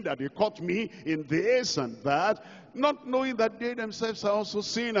 accusing me that they caught me in this and that, not knowing that they themselves are also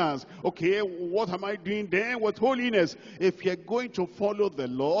sinners. Okay, what am I doing then with holiness? If you're going to follow the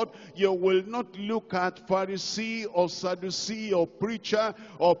Lord, you will not look at Pharisee or Sadducee or preacher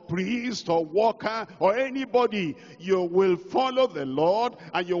or priest or worker or anybody. You will follow the Lord,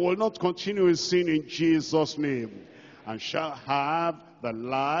 and you will not continue in sin in Jesus' name. And shall have the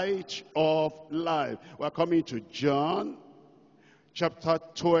light of life. We're coming to John chapter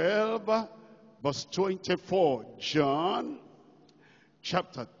 12, verse 24. John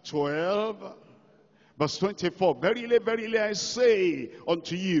chapter 12, verse 24. Verily, verily, I say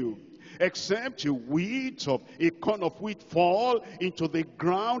unto you, except a wheat of a corn of wheat fall into the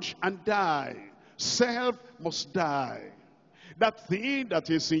ground and die, self must die. That thing that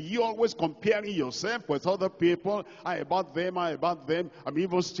is in you, always comparing yourself with other people. I about them, I'm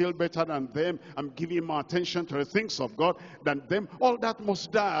even still better than them. I'm giving more attention to the things of God than them. All that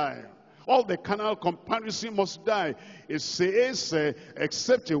must die. All the carnal comparison must die. It says,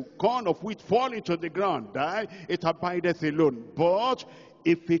 except a corn of wheat fall into the ground, die, it abideth alone. But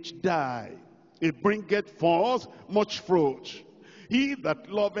if it die, it bringeth forth much fruit. He that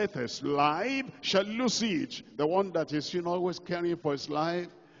loveth his life shall lose it. The one that is, always caring for his life,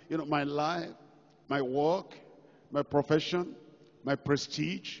 my life, my work, my profession, my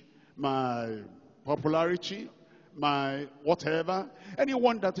prestige, my popularity, my whatever.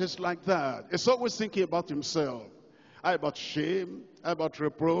 Anyone that is like that is always thinking about himself. I about shame, I about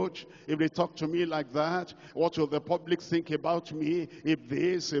reproach. If they talk to me like that, what will the public think about me? If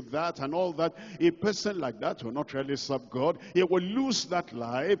this, if that, and all that. A person like that will not really serve God. He will lose that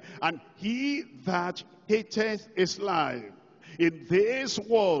life. And he that hateth his life in this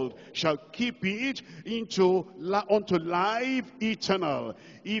world shall keep it unto life eternal.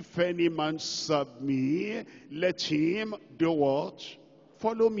 If any man serve me, let him do what?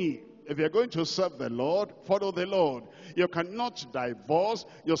 Follow me. If you're going to serve the Lord, follow the Lord. You cannot divorce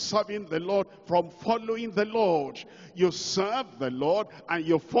your serving the Lord from following the Lord. You serve the Lord, and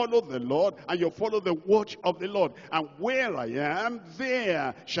you follow the Lord, and you follow the word of the Lord. And where I am,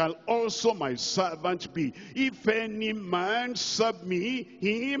 there shall also my servant be. If any man serve me,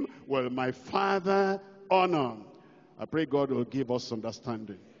 him will my Father honor. I pray God will give us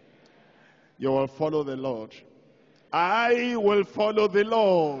understanding. You will follow the Lord. I will follow the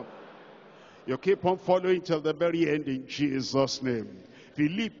Lord. You keep on following till the very end in Jesus' name.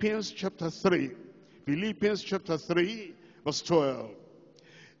 Philippians chapter 3. Philippians chapter 3, verse 12.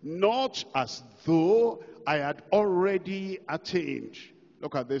 Not as though I had already attained.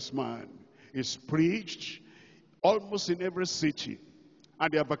 Look at this man. He's preached almost in every city.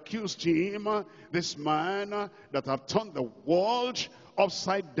 And they have accused him, this man that have turned the world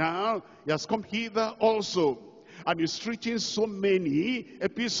upside down. He has come hither also. And he's preaching so many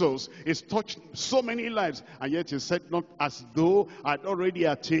epistles. He's touched so many lives. And yet he said, not as though I'd already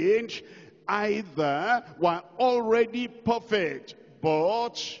attained, either were already perfect,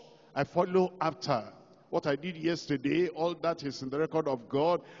 but I follow after. What I did yesterday, all that is in the record of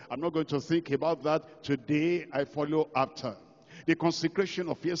God. I'm not going to think about that. Today I follow after. The consecration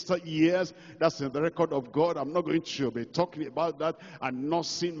of yesteryears, that's in the record of God. I'm not going to be talking about that and not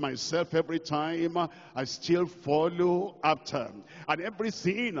seeing myself every time. I still follow after. And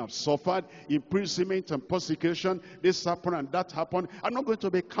everything I've suffered, imprisonment and persecution, this happened and that happened. I'm not going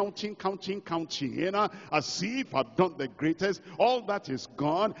to be counting, as if I've done the greatest. All that is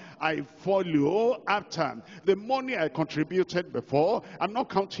gone. I follow after. The money I contributed before, I'm not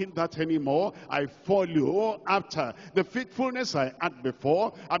counting that anymore. I follow after. The faithfulness I had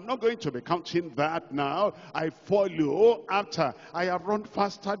before, I'm not going to be counting that now. I follow after. I have run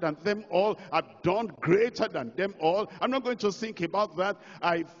faster than them all. I've done greater than them all. I'm not going to think about that.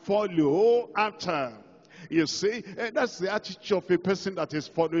 I follow after. You see, that's the attitude of a person that is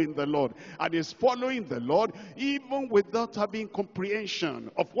following the Lord. And is following the Lord even without having comprehension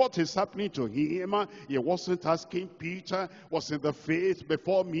of what is happening to him. He wasn't asking Peter, was in the faith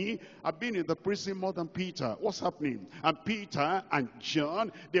before me? I've been in the prison more than Peter. What's happening? And Peter and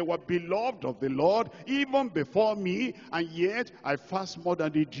John, they were beloved of the Lord even before me. And yet, I fast more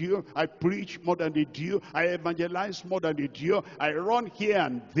than they do. I preach more than they do. I evangelize more than they do. I run here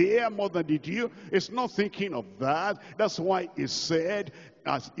and there more than they do. It's nothing of that. That's why he said,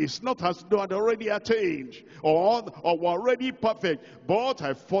 it's not as though I'd already attained or were already perfect, but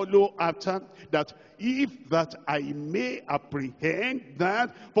I follow after, that if that I may apprehend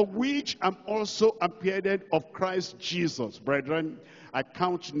that for which I'm also apprehended of Christ Jesus. Brethren, I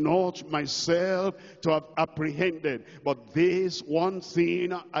count not myself to have apprehended, but this one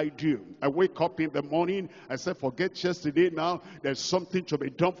thing I do. I wake up in the morning, I say, forget yesterday now, there's something to be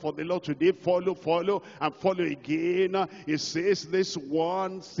done for the Lord today. Follow, and follow again. It says, this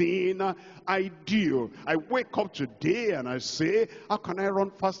one thing I do. I wake up today and I say, how can I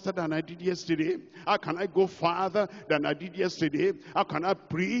run faster than I did yesterday? How can I go farther than I did yesterday? How can I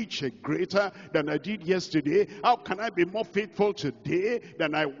preach greater than I did yesterday? How can I be more faithful today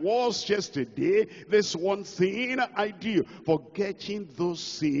than I was yesterday? This one thing I do, forgetting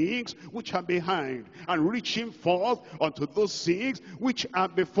those things which are behind and reaching forth unto those things which are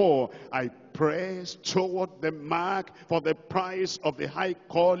before. I press toward the mark for the prize of the high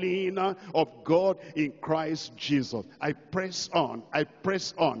calling of God in Christ Jesus. I press on,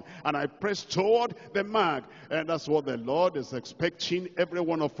 and I press toward the mark. And that's what the Lord is expecting every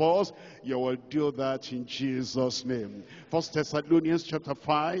one of us. You will do that in Jesus' name. 1 Thessalonians chapter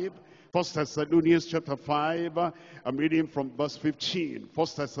 5. 1 Thessalonians chapter 5, I'm reading from verse 15. 1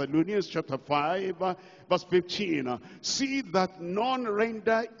 Thessalonians chapter 5, verse 15. See that none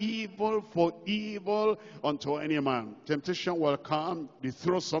render evil for evil unto any man. Temptation will come, they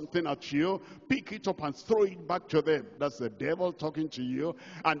throw something at you, pick it up and throw it back to them. That's the devil talking to you,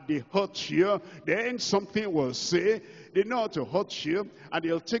 and they hurt you. Then something will say, they know how to hurt you, and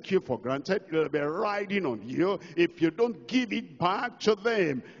they'll take you for granted. They'll be riding on you if you don't give it back to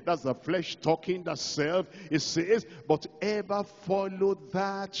them. That's the flesh talking, that's self. It says, but ever follow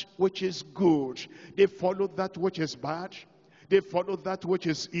that which is good. They follow that which is bad. They follow that which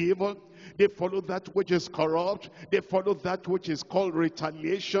is evil. They follow that which is corrupt. They follow that which is called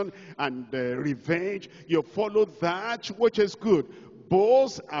retaliation and revenge. You follow that which is good,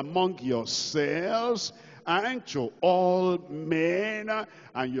 both among yourselves and to all men,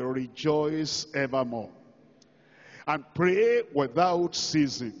 and you rejoice evermore. And pray without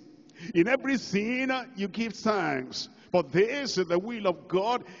ceasing. In everything you give thanks, for this is the will of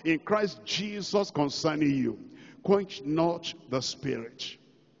God in Christ Jesus concerning you. Quench not the spirit.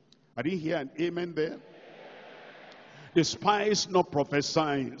 I didn't hear an amen there. Despise not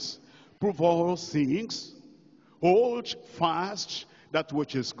prophesying. Prove all things. Hold fast that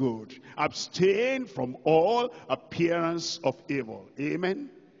which is good. Abstain from all appearance of evil. Amen.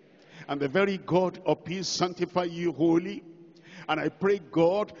 And the very God of peace sanctify you wholly. And I pray,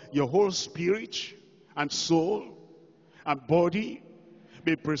 God, your whole spirit and soul and body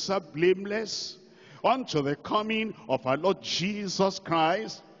be preserved blameless unto the coming of our Lord Jesus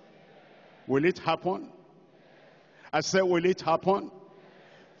Christ. Will it happen? I said, will it happen?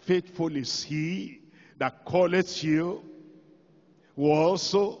 Faithful is he that calleth you, who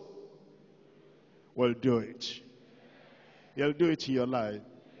also will do it. He'll do it in your life.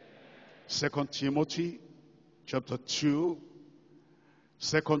 2 Timothy chapter 2.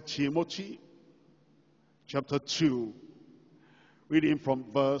 2 Timothy chapter 2. Reading from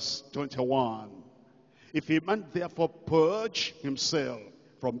verse 21. If a man therefore purge himself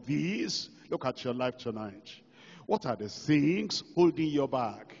from these, look at your life tonight. What are the things holding you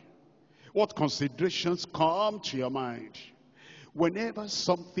back? What considerations come to your mind? Whenever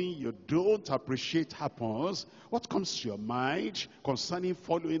something you don't appreciate happens, what comes to your mind concerning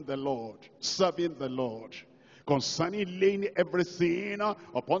following the Lord, serving the Lord? concerning laying everything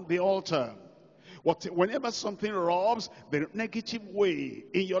upon the altar. Whenever something rubs the negative way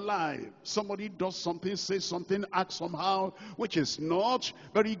in your life, somebody does something, says something, acts somehow, which is not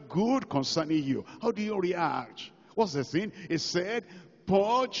very good concerning you, how do you react? What's the thing? It said,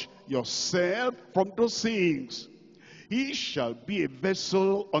 purge yourself from those things. He shall be a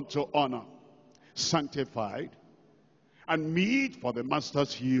vessel unto honor, sanctified, and meet for the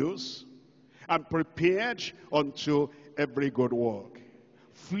master's use, and prepared unto every good work.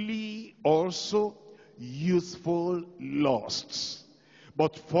 Flee also youthful lusts,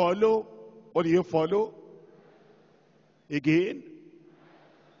 but follow. What do you follow? Again,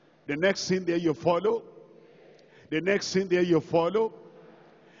 the next thing there you follow. The next thing there you follow.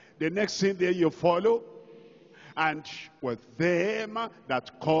 The next thing there you follow. And with them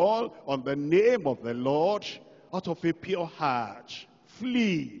that call on the name of the Lord out of a pure heart,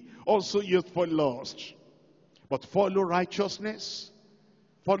 flee also youthful lust, but follow righteousness,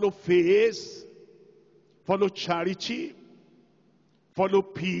 follow faith, follow charity, follow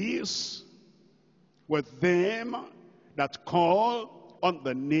peace with them that call on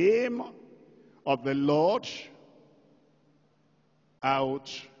the name of the Lord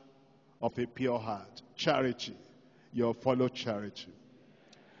out of a pure heart. Charity. You follow charity.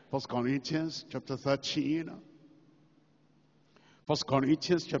 1 Corinthians chapter 13. 1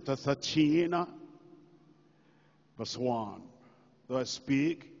 Corinthians chapter 13, verse 1. Though I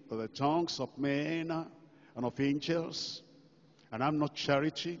speak with the tongues of men and of angels, and I'm not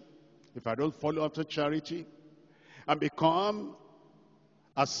charity, if I don't follow after charity, and become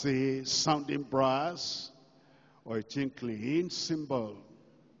as a sounding brass or a tinkling cymbal,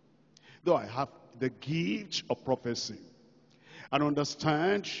 though I have the gift of prophecy and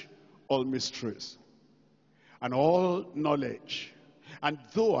understand all mysteries and all knowledge, and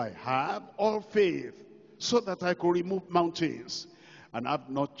though I have all faith so that I could remove mountains, and have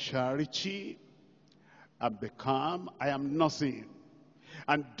not charity, and I am nothing.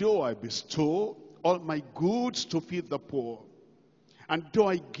 And though I bestow all my goods to feed the poor, and though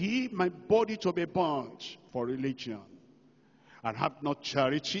I give my body to be burnt for religion, and have not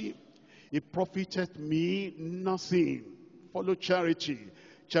charity, it profiteth me nothing. Follow charity.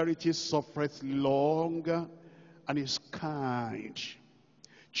 Charity suffereth long and is kind.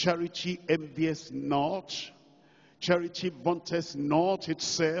 Charity envieth not. Charity vaunteth not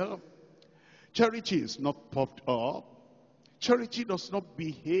itself. Charity is not puffed up. Charity does not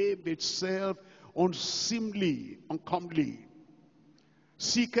behave itself unseemly, uncomely.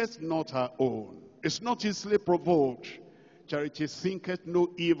 Seeketh not her own. Is not easily provoked. Charity thinketh no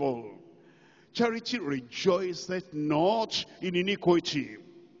evil. Charity rejoiceth not in iniquity,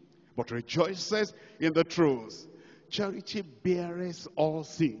 but rejoiceth in the truth. Charity beareth all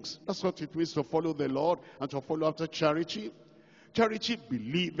things. That's what it means to follow the Lord and to follow after charity. Charity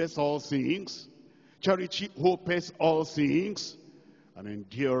believeth all things. Charity hopeth all things and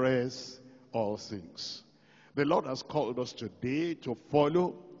endureth all things. The Lord has called us today to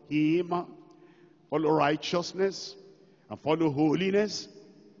follow him, follow righteousness, and follow holiness.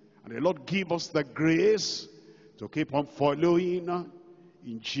 And the Lord give us the grace to keep on following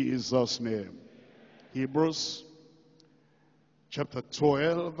in Jesus' name. Hebrews chapter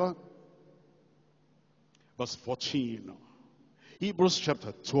 12, verse 14. Hebrews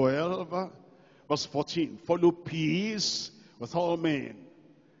chapter 12, verse 14. Follow peace with all men.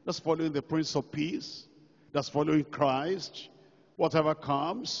 That's following the Prince of Peace. That's following Christ. Whatever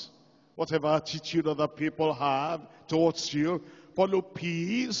comes, whatever attitude other people have towards you, follow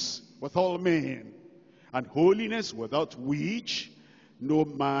peace with all men, and holiness, without which no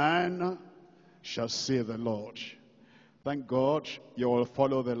man shall see the Lord. Thank God you will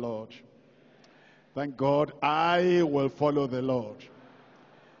follow the Lord. Thank God I will follow the Lord.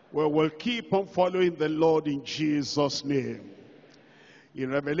 We will keep on following the Lord in Jesus' name.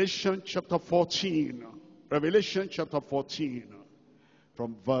 In Revelation chapter 14,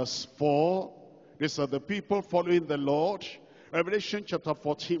 from verse 4, these are the people following the Lord. Revelation chapter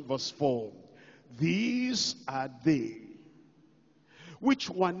 14, verse 4. These are they which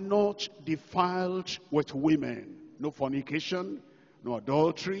were not defiled with women. No fornication, no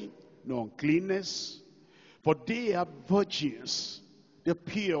adultery, no uncleanness. For they are virgins. They're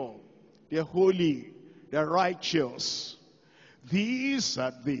pure, they're holy, they're righteous. These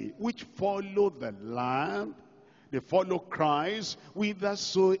are they which follow the Lamb. They follow Christ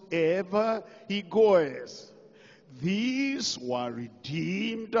whithersoever he goeth. These were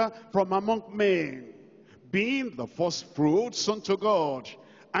redeemed from among men, being the first fruits unto God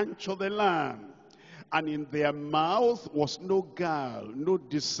and to the Lamb. And in their mouth was no guile, no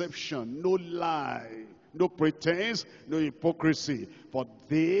deception, no lie, no pretense, no hypocrisy. For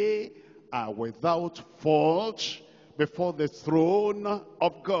they are without fault before the throne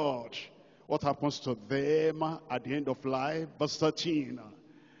of God. What happens to them at the end of life? Verse 13.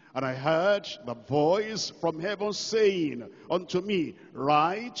 And I heard the voice from heaven saying unto me,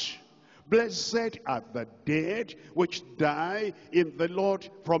 Write, Blessed are the dead which die in the Lord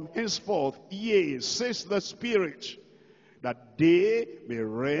from henceforth. Yea, says the Spirit, that they may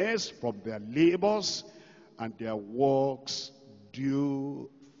rest from their labors, and their works do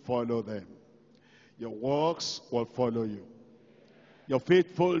follow them. Your works will follow you. Your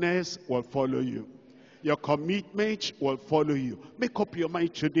faithfulness will follow you. Your commitment will follow you. Make up your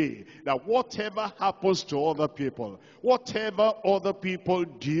mind today that whatever happens to other people, whatever other people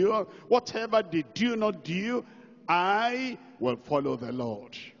do, whatever they do not do, I will follow the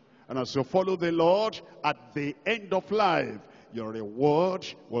Lord. And as you follow the Lord, at the end of life, your reward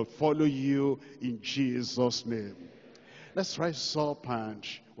will follow you in Jesus' name. Let's rise up and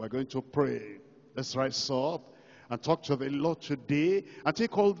we're going to pray. Let's rise up and talk to the Lord today and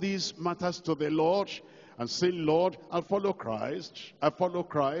take all these matters to the Lord and say, Lord, I'll follow Christ. I follow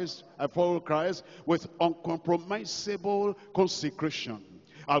Christ. I follow Christ with uncompromisable consecration.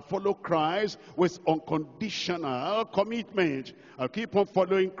 I'll follow Christ with unconditional commitment. I'll keep on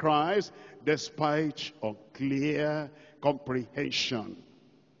following Christ despite unclear comprehension.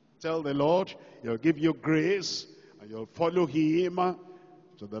 Tell the Lord, he'll give you grace and you'll follow him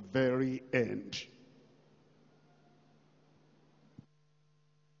to the very end.